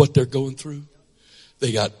God over what they're going through.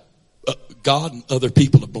 They got God and other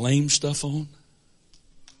people to blame stuff on.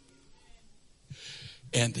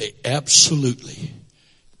 And they absolutely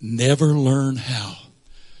never learn how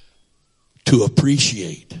to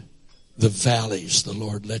appreciate the valleys the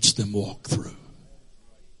Lord lets them walk through.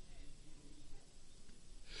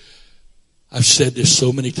 I've said this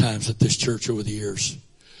so many times at this church over the years.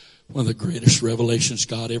 One of the greatest revelations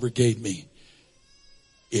God ever gave me.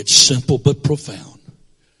 It's simple but profound.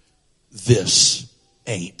 This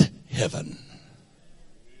ain't heaven.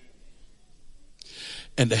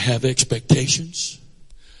 And to have expectations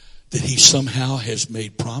that He somehow has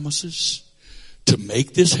made promises to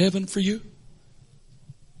make this heaven for you.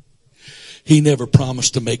 He never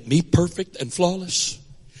promised to make me perfect and flawless.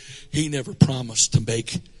 He never promised to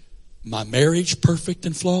make my marriage perfect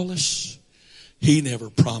and flawless. He never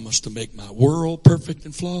promised to make my world perfect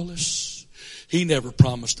and flawless. He never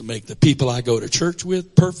promised to make the people I go to church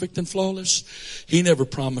with perfect and flawless. He never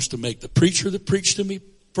promised to make the preacher that preached to me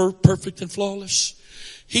perfect and flawless.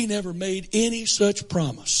 He never made any such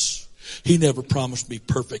promise. He never promised me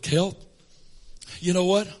perfect health. You know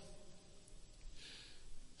what?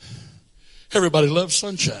 Everybody loves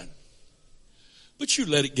sunshine. But you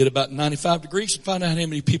let it get about 95 degrees and find out how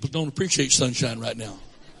many people don't appreciate sunshine right now.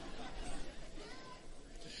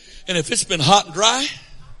 And if it's been hot and dry,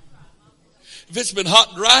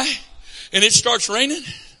 and it starts raining,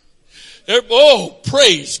 oh,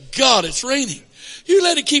 praise God, it's raining. You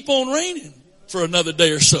let it keep on raining for another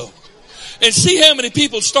day or so. And see how many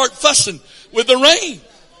people start fussing with the rain.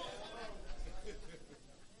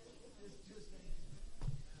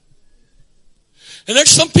 And there's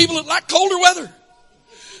some people that like colder weather.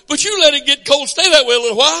 But you let it get cold, stay that way a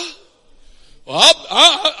little while. Well,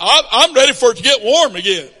 I'm ready for it to get warm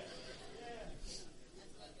again.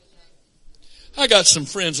 I got some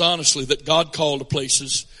friends, honestly, that God called to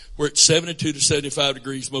places where it's 72 to 75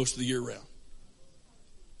 degrees most of the year round.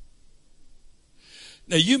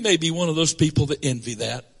 Now, you may be one of those people that envy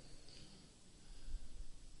that.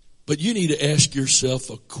 But you need to ask yourself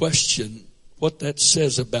a question, what that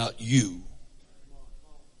says about you.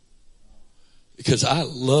 Because I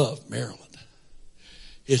love Maryland.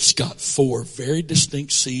 It's got 4 very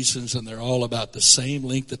distinct seasons, and they're all about the same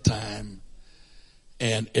length of time.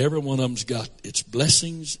 And every one of them's got its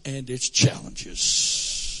blessings and its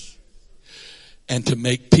challenges. And to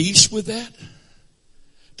make peace with that,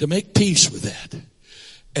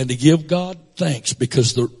 and to give God thanks,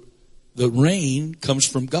 because the rain comes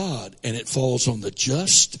from God, and it falls on the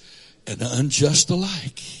just and the unjust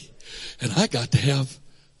alike. And I've got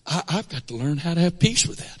to learn how to have peace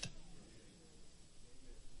with that.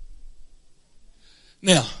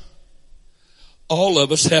 Now, all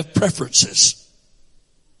of us have preferences.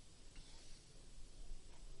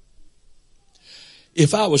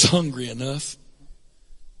 If I was hungry enough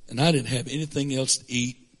and I didn't have anything else to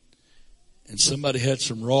eat, and somebody had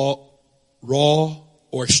some raw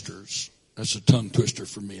oysters, that's a tongue twister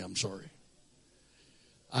for me, I'm sorry,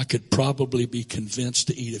 I could probably be convinced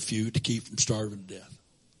to eat a few to keep from starving to death.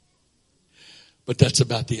 But that's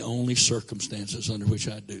about the only circumstances under which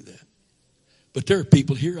I do that. But there are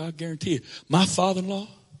people here, I guarantee you. My father-in-law,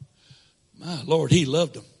 my Lord, he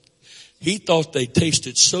loved them. He thought they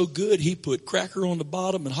tasted so good, he put cracker on the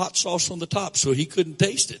bottom and hot sauce on the top so he couldn't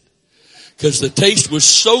taste it. Because the taste was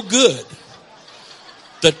so good.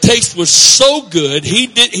 The taste was so good,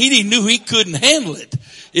 he knew he couldn't handle it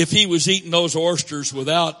if he was eating those oysters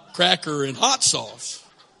without cracker and hot sauce.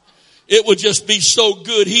 It would just be so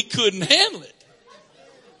good, he couldn't handle it.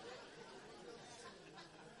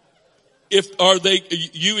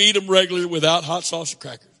 You eat them regularly without hot sauce and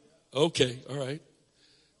crackers? Okay, all right.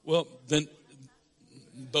 Well, then,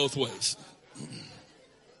 both ways.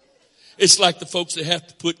 It's like the folks that have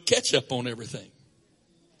to put ketchup on everything.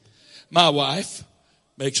 My wife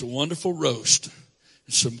makes a wonderful roast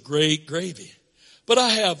and some great gravy. But I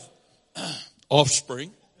have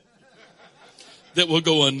offspring that will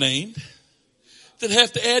go unnamed that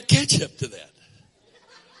have to add ketchup to that.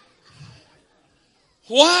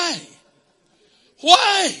 Why?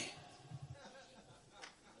 Why?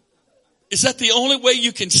 Is that the only way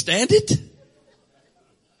you can stand it?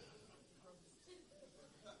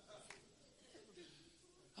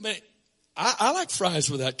 I mean, I like fries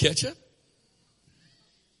without ketchup.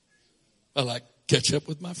 I like ketchup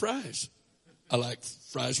with my fries. I like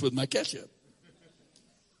fries with my ketchup.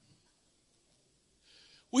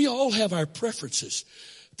 We all have our preferences.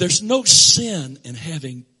 There's no sin in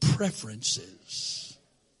having preferences.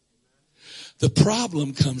 The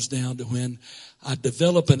problem comes down to when I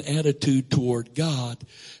develop an attitude toward God,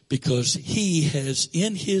 because He has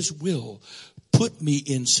in His will put me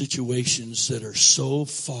in situations that are so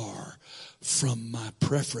far from my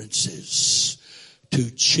preferences to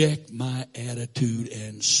check my attitude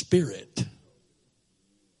and spirit.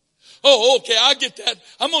 Oh, okay, I get that.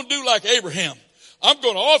 I'm going to do like Abraham. I'm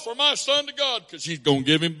going to offer my son to God because He's going to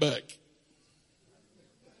give him back.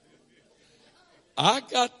 I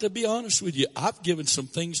got to be honest with you. I've given some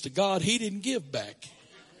things to God He didn't give back.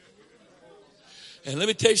 And let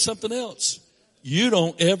me tell you something else. You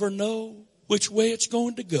don't ever know which way it's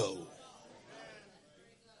going to go.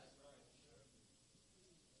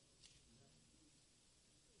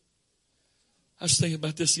 I was thinking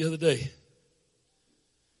about this the other day.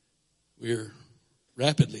 We're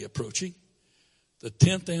rapidly approaching the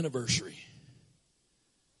 10th anniversary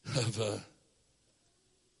of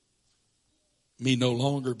me no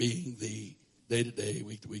longer being the day-to-day,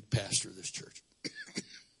 week-to-week pastor of this church.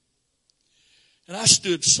 And I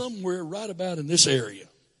stood somewhere right about in this area.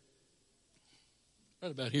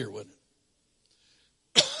 Right about here, wasn't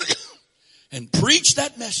it? And preached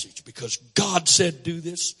that message because God said do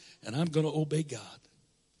this, and I'm going to obey God.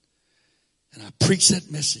 And I preached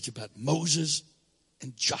that message about Moses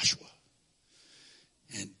and Joshua.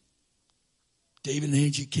 And David and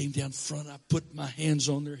Angie came down front. I put my hands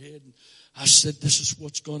on their head. And I said, this is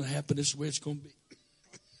what's going to happen. This is the way it's going to be.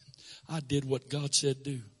 I did what God said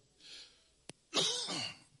do.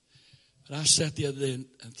 But I sat the other day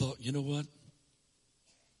and thought, you know what?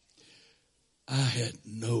 I had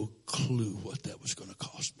no clue what that was going to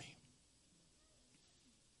cost me.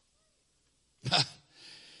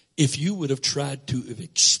 If you would have tried to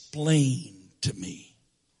explain to me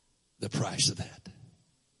the price of that,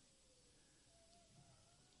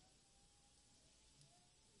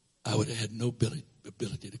 I would have had no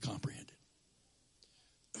ability to comprehend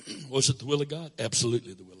it. Was it the will of God?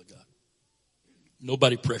 Absolutely the will of God.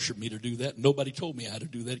 Nobody pressured me to do that. Nobody told me how to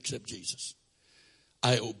do that except Jesus.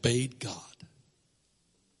 I obeyed God.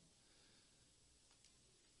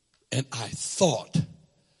 And I thought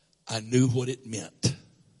I knew what it meant.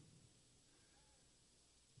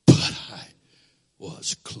 But I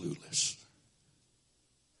was clueless.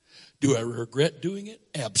 Do I regret doing it?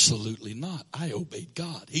 Absolutely not. I obeyed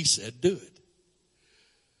God. He said do it.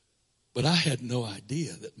 But I had no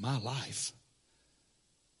idea that my life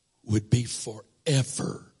would be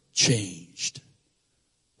forever changed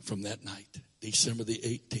from that night, December the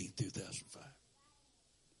 18th, 2005.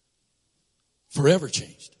 Forever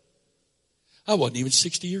changed. I wasn't even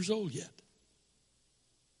 60 years old yet.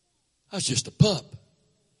 I was just a pup.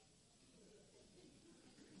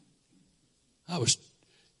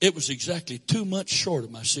 It was exactly 2 months short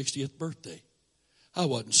of my 60th birthday. I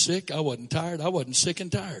wasn't sick. I wasn't tired. I wasn't sick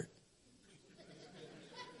and tired.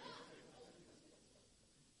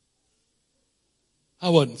 I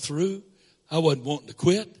wasn't through. I wasn't wanting to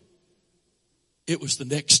quit. It was the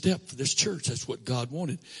next step for this church. That's what God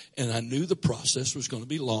wanted. And I knew the process was going to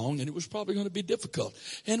be long and it was probably going to be difficult.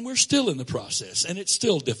 And we're still in the process and it's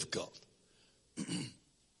still difficult.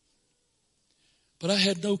 But I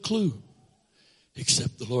had no clue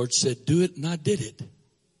except the Lord said, do it, and I did it.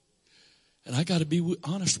 And I got to be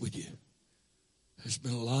honest with you. There's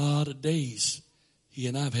been a lot of days he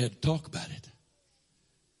and I have had to talk about it.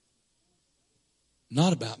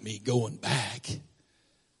 Not about me going back,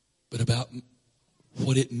 but about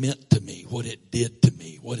what it meant to me, what it did to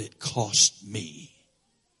me, what it cost me.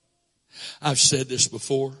 I've said this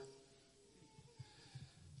before,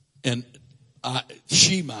 and my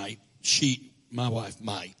wife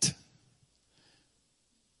might.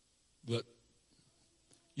 But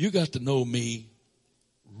you got to know me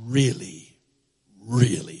really,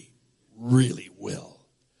 really, really well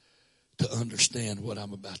to understand what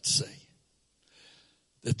I'm about to say.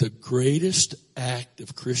 That the greatest act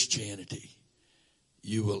of Christianity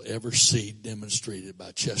you will ever see demonstrated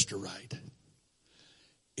by Chester Wright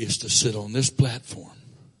is to sit on this platform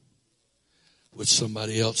with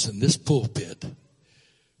somebody else in this pulpit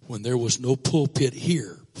when there was no pulpit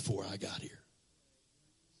here before I got here.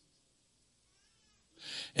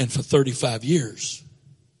 And for 35 years,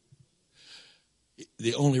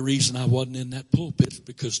 the only reason I wasn't in that pulpit is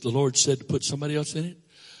because the Lord said to put somebody else in it,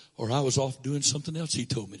 or I was off doing something else he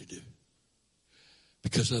told me to do.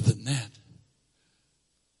 Because other than that,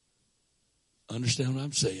 understand what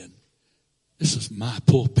I'm saying? This is my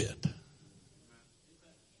pulpit.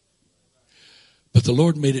 But the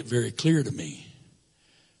Lord made it very clear to me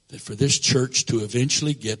that for this church to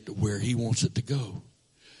eventually get to where he wants it to go,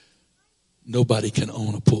 nobody can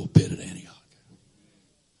own a pulpit at Antioch.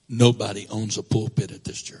 Nobody owns a pulpit at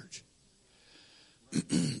this church.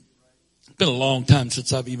 It's been a long time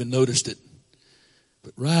since I've even noticed it.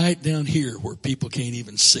 But right down here where people can't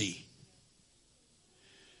even see,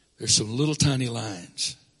 there's some little tiny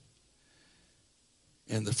lines.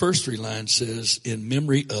 And the first 3 lines says, in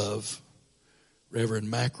memory of Reverend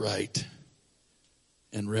Mac Wright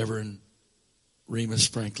and Reverend Remus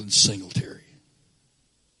Franklin Singletary.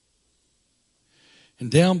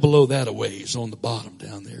 And down below that a ways, on the bottom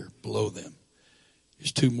down there below them,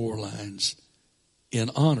 is 2 more lines, in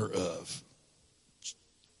honor of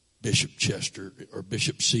Bishop Chester or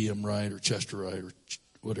Bishop C.M. Wright or Chester Wright or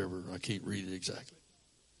whatever. I can't read it exactly.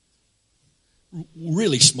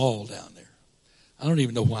 Really small down there. I don't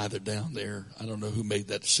even know why they're down there. I don't know who made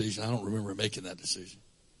that decision. I don't remember making that decision.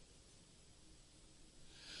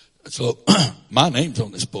 So my name's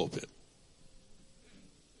on this pulpit.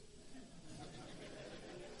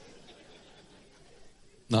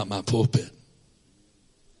 Not my pulpit.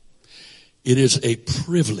 It is a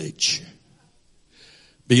privilege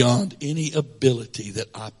beyond any ability that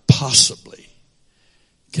I possibly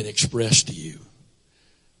can express to you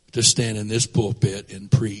to stand in this pulpit and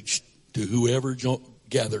preach to whoever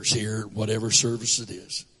gathers here, whatever service it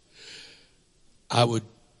is. I would,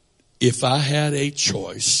 if I had a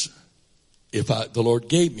choice, the Lord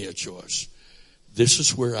gave me a choice, this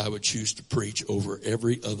is where I would choose to preach over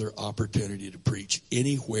every other opportunity to preach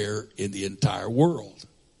anywhere in the entire world.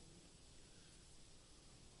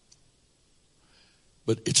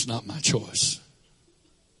 But it's not my choice.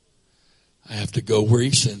 I have to go where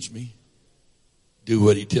he sends me, do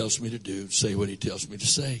what he tells me to do, say what he tells me to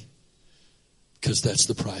say. Because that's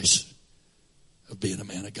the price of being a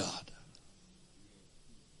man of God.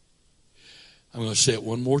 I'm going to say it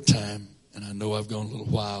one more time, and I know I've gone a little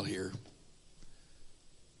while here.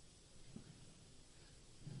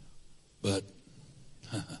 But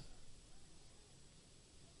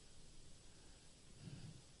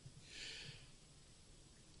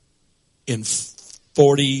in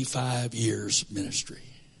 45 years ministry,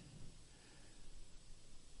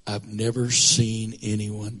 I've never seen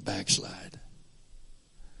anyone backslide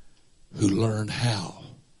who learned how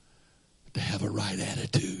to have a right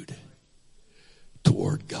attitude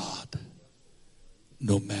toward God,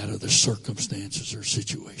 no matter the circumstances or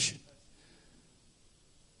situation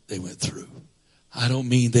they went through. I don't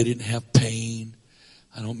mean they didn't have pain.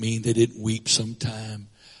 I don't mean they didn't weep sometime.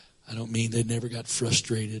 I don't mean they never got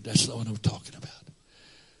frustrated. That's not what I'm talking about.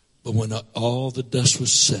 But when all the dust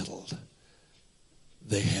was settled,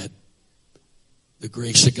 they had the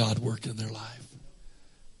grace of God working in their life.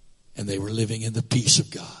 And they were living in the peace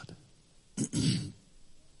of God,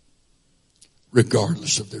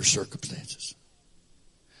 regardless of their circumstances.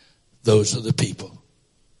 Those are the people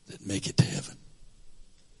that make it to heaven.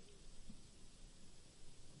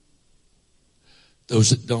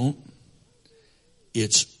 Those that don't,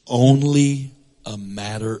 it's only a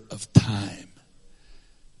matter of time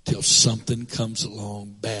till something comes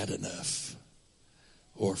along bad enough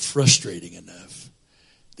or frustrating enough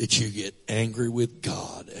that you get angry with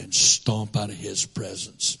God and stomp out of His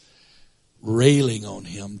presence, railing on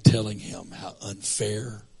Him, telling Him how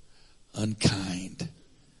unfair, unkind,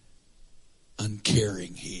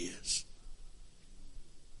 uncaring He is.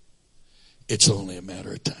 It's only a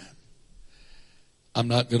matter of time. I'm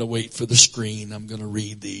not going to wait for the screen. I'm going to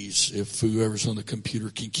read these if whoever's on the computer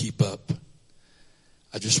can keep up.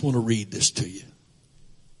 I just want to read this to you.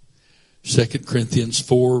 2 Corinthians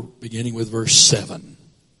 4, beginning with verse 7.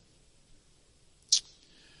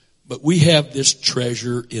 But we have this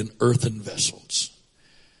treasure in earthen vessels,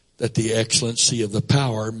 that the excellency of the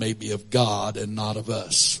power may be of God and not of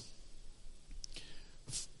us.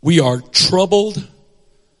 We are troubled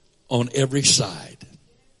on every side,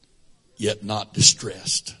 yet not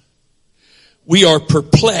distressed. We are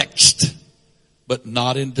perplexed, but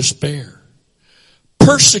not in despair.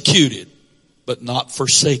 Persecuted, but not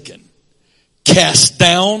forsaken. Cast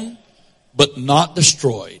down, but not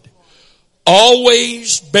destroyed.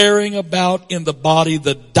 Always bearing about in the body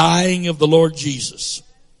the dying of the Lord Jesus,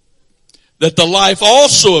 that the life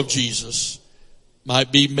also of Jesus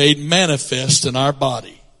might be made manifest in our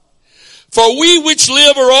body. For we which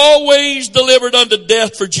live are always delivered unto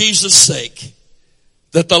death for Jesus' sake,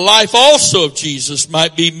 that the life also of Jesus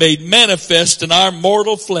might be made manifest in our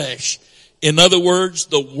mortal flesh. In other words,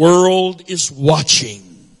 the world is watching.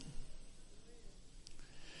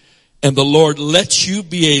 And the Lord lets you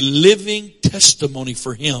be a living testimony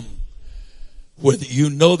for Him, whether you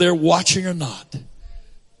know they're watching or not,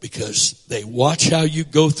 because they watch how you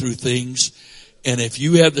go through things. And if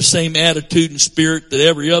you have the same attitude and spirit that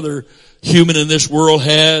every other human in this world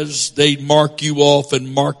has, they mark you off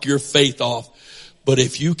and mark your faith off. But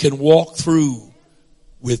if you can walk through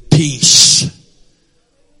with peace,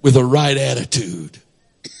 with a right attitude.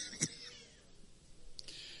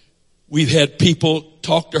 We've had people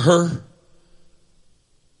talk to her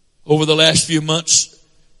over the last few months.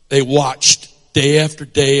 They watched day after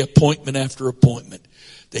day, appointment after appointment.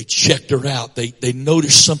 They checked her out. They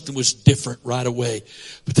noticed something was different right away,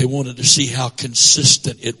 but they wanted to see how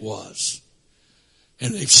consistent it was.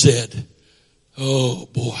 And they've said, oh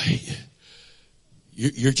boy,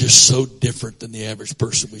 you're just so different than the average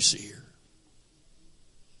person we see here.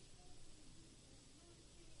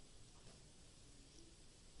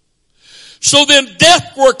 So then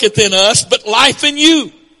death worketh in us, but life in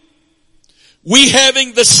you. We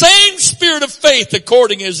having the same spirit of faith,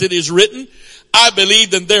 according as it is written, I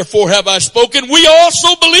believed and therefore have I spoken. We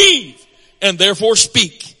also believe and therefore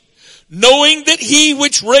speak, knowing that He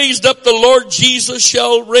which raised up the Lord Jesus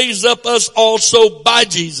shall raise up us also by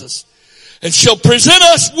Jesus, and shall present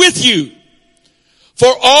us with you.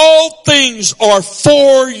 For all things are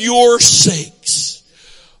for your sakes.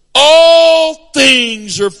 All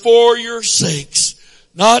things are for your sakes.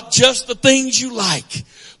 Not just the things you like,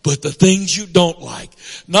 but the things you don't like.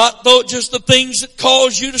 Not just the things that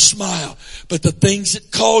cause you to smile, but the things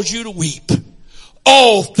that cause you to weep.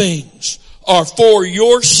 All things are for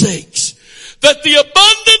your sakes, that the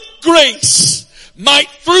abundant grace might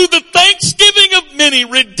through the thanksgiving of many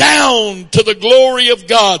redound to the glory of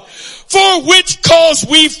God, for which cause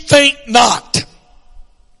we faint not.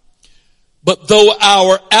 But though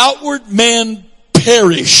our outward man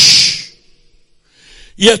perish,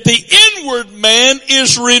 yet the inward man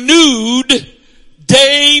is renewed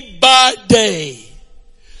day by day.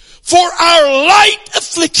 For our light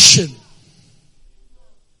affliction,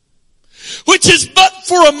 which is but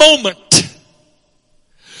for a moment,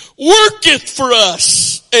 worketh for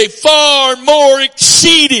us a far more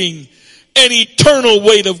exceeding and eternal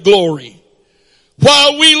weight of glory,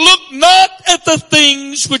 while we look not at the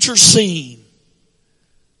things which are seen,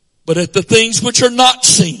 but at the things which are not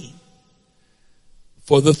seen.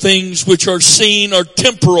 For the things which are seen are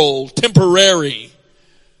temporal, temporary,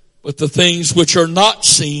 but the things which are not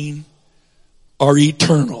seen are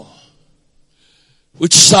eternal.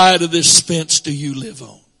 Which side of this fence do you live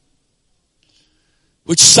on?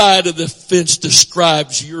 Which side of the fence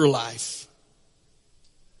describes your life?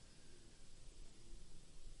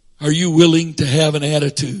 Are you willing to have an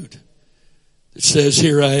attitude that says,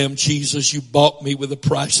 here I am, Jesus, you bought me with a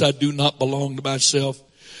price. I do not belong to myself.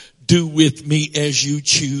 Do with me as you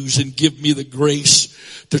choose and give me the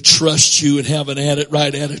grace to trust you and have an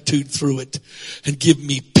right attitude through it, and give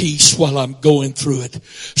me peace while I'm going through it,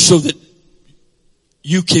 so that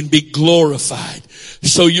you can be glorified,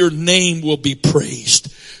 so your name will be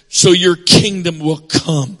praised, so your kingdom will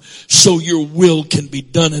come, so your will can be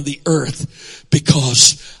done in the earth,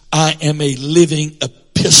 because I am a living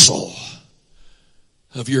epistle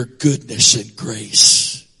of your goodness and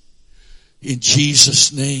grace. In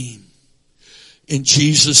Jesus' name. In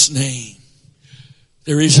Jesus' name.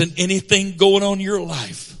 There isn't anything going on in your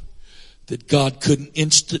life that God couldn't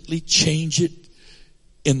instantly change it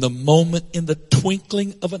in the moment, in the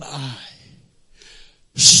twinkling of an eye.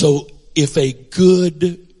 So if a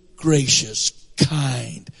good, gracious,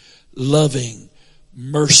 kind, loving,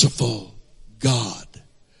 merciful God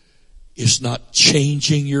is not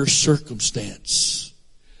changing your circumstance,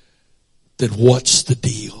 then what's the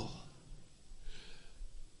deal?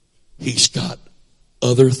 He's got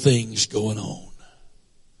other things going on.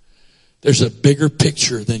 There's a bigger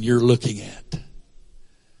picture than you're looking at.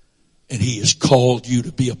 And he has called you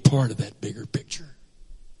to be a part of that bigger picture.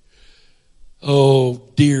 Oh,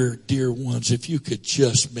 dear, dear ones, if you could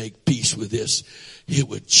just make peace with this, it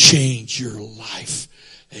would change your life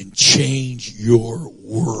and change your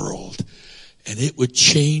world. And it would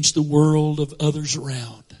change the world of others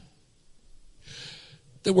around.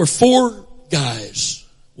 There were 4 guys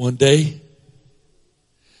one day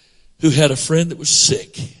who had a friend that was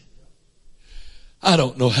sick. I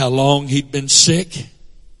don't know how long he'd been sick.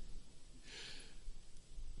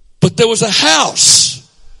 But there was a house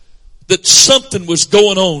that something was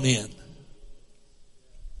going on in.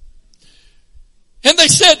 And they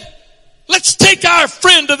said, let's take our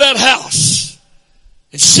friend to that house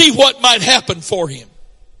and see what might happen for him.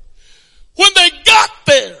 When they got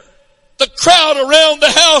there, the crowd around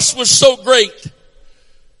the house was so great.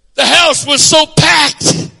 The house was so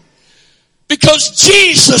packed because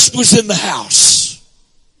Jesus was in the house.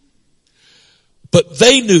 But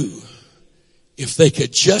they knew if they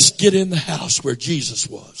could just get in the house where Jesus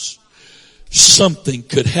was, something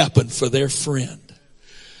could happen for their friend.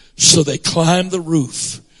 So they climbed the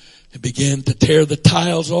roof and began to tear the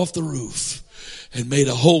tiles off the roof and made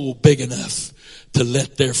a hole big enough to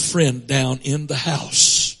let their friend down in the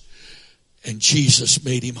house. And Jesus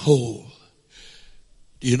made him whole.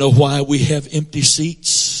 Do you know why we have empty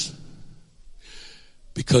seats?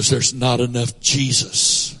 Because there's not enough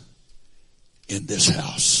Jesus in this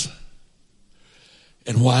house.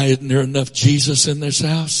 And why isn't there enough Jesus in this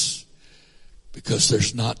house? Because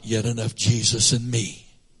there's not yet enough Jesus in me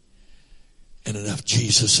and enough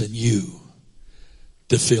Jesus in you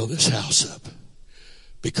to fill this house up.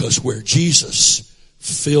 Because where Jesus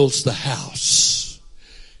fills the house,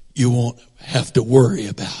 you won't have to worry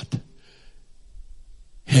about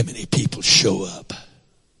how many people show up.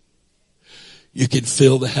 You can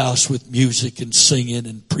fill the house with music and singing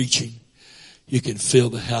and preaching. You can fill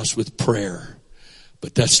the house with prayer.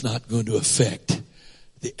 But that's not going to affect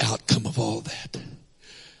the outcome of all that.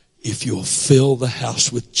 If you'll fill the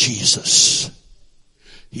house with Jesus.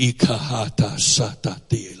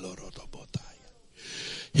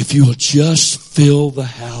 If you'll just fill the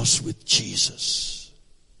house with Jesus.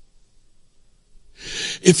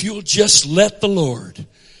 If you'll just let the Lord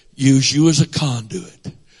use you as a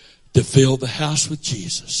conduit to fill the house with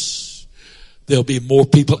Jesus, there'll be more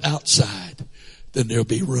people outside than there'll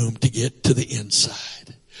be room to get to the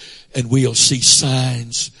inside. And we'll see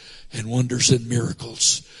signs and wonders and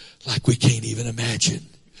miracles like we can't even imagine.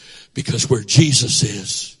 Because where Jesus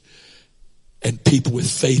is and people with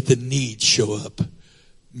faith and need show up,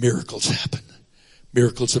 miracles happen.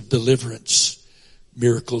 Miracles of deliverance,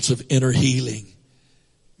 miracles of inner healing,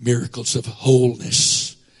 miracles of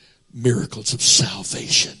wholeness, miracles of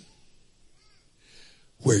salvation.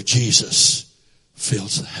 Where Jesus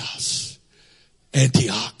fills the house.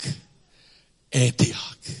 Antioch,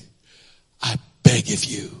 Antioch, I beg of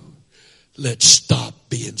you, let's stop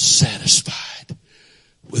being satisfied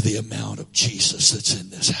with the amount of Jesus that's in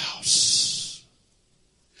this house.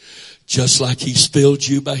 Just like he's filled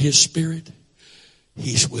you by his Spirit,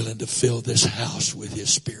 he's willing to fill this house with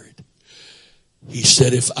his Spirit. He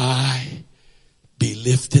said, if I be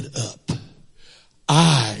lifted up,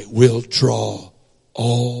 I will draw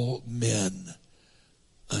all men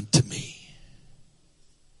unto me.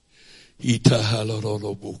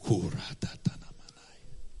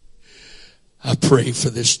 I pray for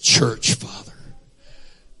this church, Father.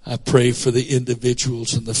 I pray for the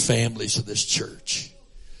individuals and the families of this church.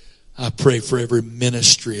 I pray for every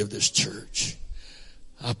ministry of this church.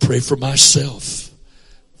 I pray for myself,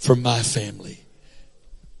 for my family,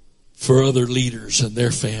 for other leaders and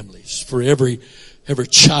their families, for every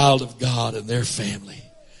child of God and their family.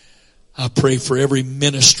 I pray for every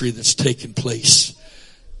ministry that's taken place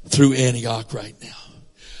through Antioch right now.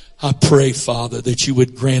 I pray, Father, that you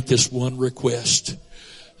would grant this one request.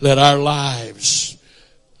 Let our lives,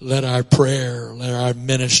 let our prayer, let our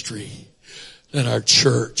ministry, let our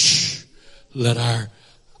church, let our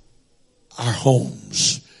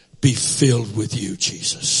homes be filled with you,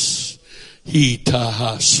 Jesus.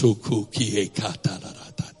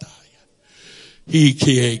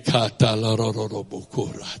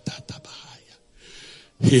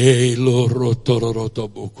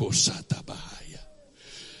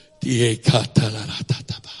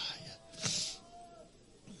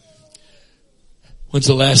 When's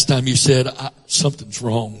the last time you said, something's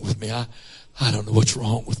wrong with me? I don't know what's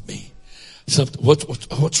wrong with me.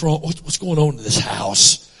 What's wrong? What's going on in this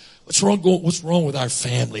house? What's wrong with our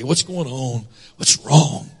family? What's going on? What's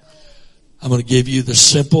wrong? I'm going to give you the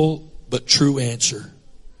simple but true answer.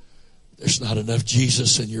 There's not enough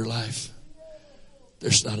Jesus in your life.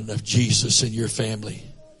 There's not enough Jesus in your family.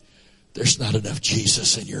 There's not enough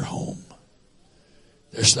Jesus in your home.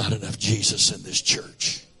 There's not enough Jesus in this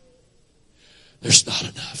church. There's not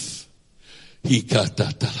enough.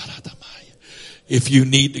 If you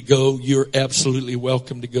need to go, you're absolutely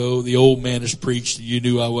welcome to go. The old man has preached and you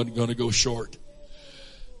knew I wasn't going to go short.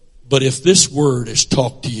 But if this word has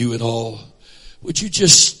talked to you at all, would you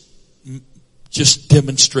just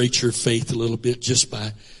demonstrate your faith a little bit just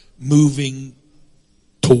by moving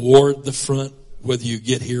toward the front, whether you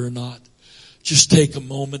get here or not? Just take a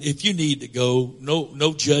moment. If you need to go,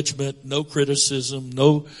 no judgment, no criticism,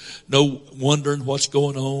 no wondering what's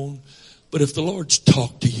going on. But if the Lord's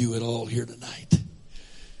talked to you at all here tonight,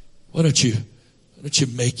 why don't you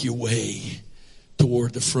make your way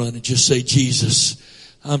toward the front and just say, Jesus,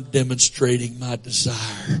 I'm demonstrating my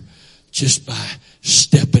desire just by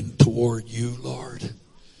stepping toward you, Lord.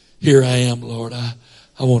 Here I am, Lord. I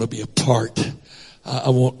want to be a part.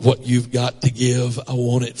 I want what you've got to give. I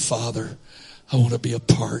want it, Father. I want to be a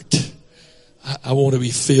part. I want to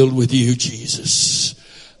be filled with you, Jesus.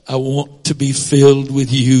 I want to be filled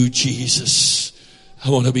with you, Jesus. I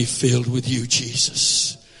want to be filled with you,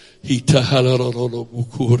 Jesus.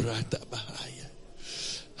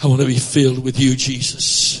 I want to be filled with you,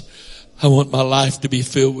 Jesus. I want my life to be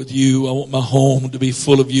filled with you. I want my home to be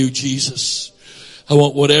full of you, Jesus. I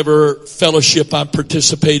want whatever fellowship I'm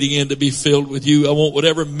participating in to be filled with you. I want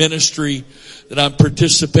whatever ministry that I'm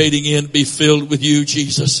participating in to be filled with you,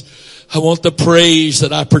 Jesus. I want the praise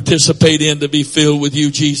that I participate in to be filled with you,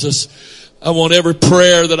 Jesus. I want every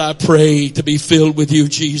prayer that I pray to be filled with you,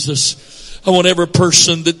 Jesus. I want every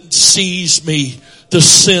person that sees me to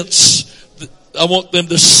sense, I want them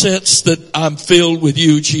to sense that I'm filled with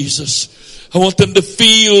you, Jesus. I want them to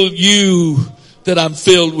feel you that I'm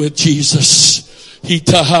filled with, Jesus. Yay,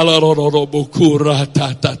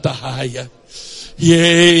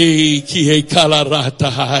 kie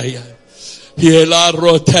kalaratahaya. Ye la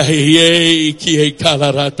rotaye kie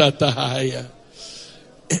kalaratatahaya.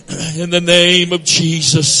 In the name of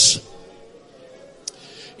Jesus.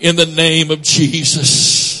 In the name of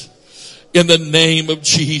Jesus. In the name of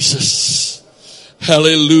Jesus.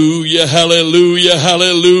 Hallelujah, hallelujah,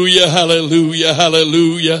 hallelujah, hallelujah,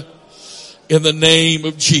 hallelujah. In the name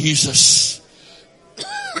of Jesus.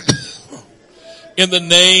 In the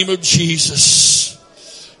name of Jesus.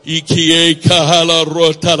 Ikie kahala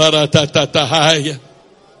rotararatatahaya.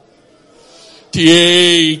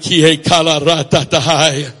 Tie kie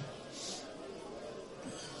kalaratatahaya.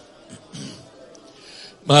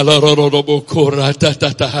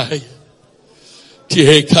 Malarorobokoratatahaya.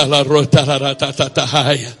 Tie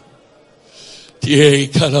kalarotararatatahaya. Tie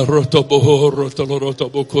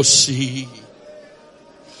kalarotobohorotolorotobokosi.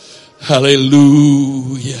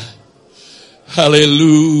 Hallelujah.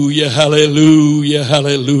 Hallelujah, hallelujah,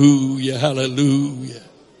 hallelujah, hallelujah.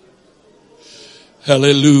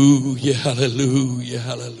 Hallelujah, hallelujah,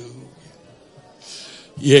 hallelujah.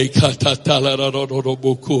 Ye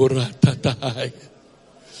katatalararodobokura tatahaya.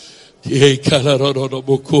 Ye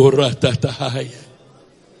kalarodobokura tatahaya.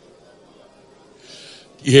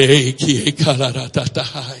 Ye kie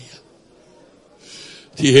kalaratatahaya.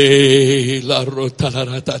 Ye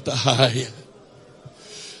larotalaratahaya.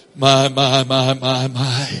 My.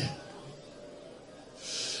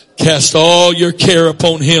 Cast all your care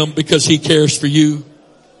upon Him because He cares for you.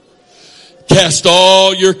 Cast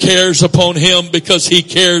all your cares upon Him because He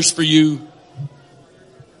cares for you.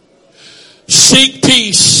 Seek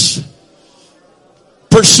peace.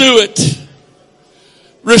 Pursue it.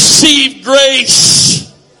 Receive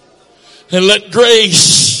grace. And let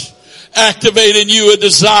grace activate in you a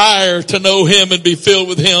desire to know Him and be filled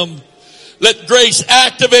with Him. Let grace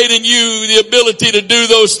activate in you the ability to do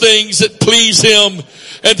those things that please Him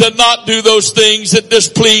and to not do those things that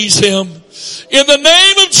displease Him. In the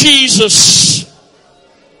name of Jesus.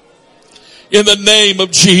 In the name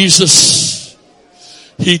of Jesus.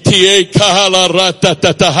 Hitie kala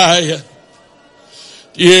ratatatahaya.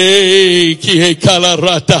 Ye kie kala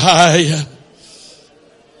ratahaya.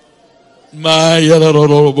 Maya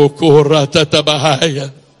roroboko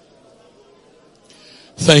ratatabahaya.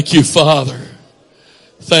 Thank you, Father.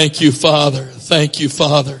 Thank you, Father. Thank you,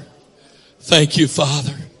 Father. Thank you,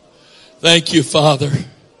 Father. Thank you, Father.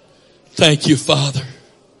 Thank you, Father.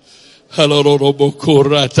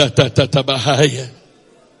 Halorobokora tatatabahaya.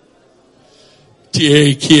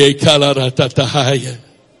 Tie kie kalaratatahaya.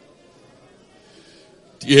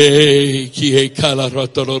 Tie kie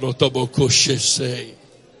kalaratorotobokoshese.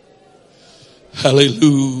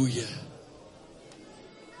 Hallelujah.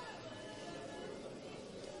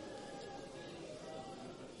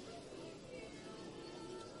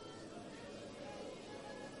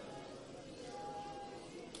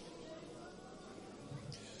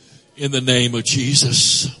 In the name of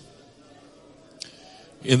Jesus.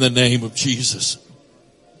 In the name of Jesus.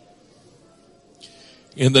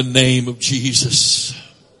 In the name of Jesus.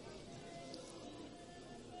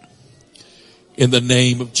 In the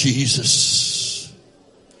name of Jesus.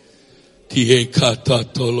 Tie kata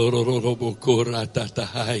tolororobokora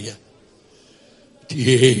tatahaya.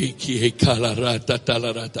 Tie kie kalarata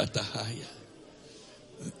talaratatahaya.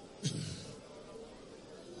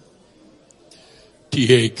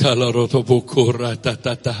 Tie kalarotobokora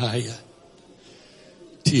tatatahaya.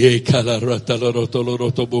 Tie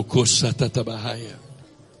kalarotalorotobokosa tatabahaya.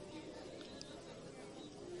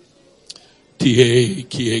 Tie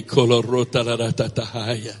kie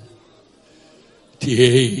kolorotalatahaya.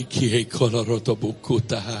 Tie kie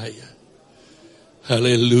kolorotobokutahaya.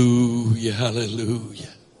 Hallelujah,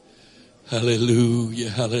 hallelujah. Hallelujah,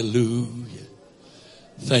 hallelujah.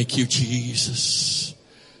 Thank you, Jesus.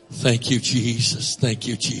 Thank you, Jesus. Thank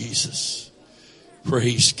you, Jesus.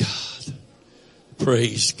 Praise God.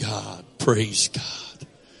 Praise God. Praise God.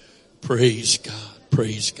 Praise God.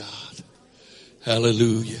 Praise God.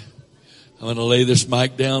 Hallelujah. I'm going to lay this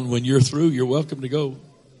mic down. When you're through, you're welcome to go.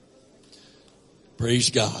 Praise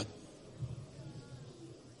God.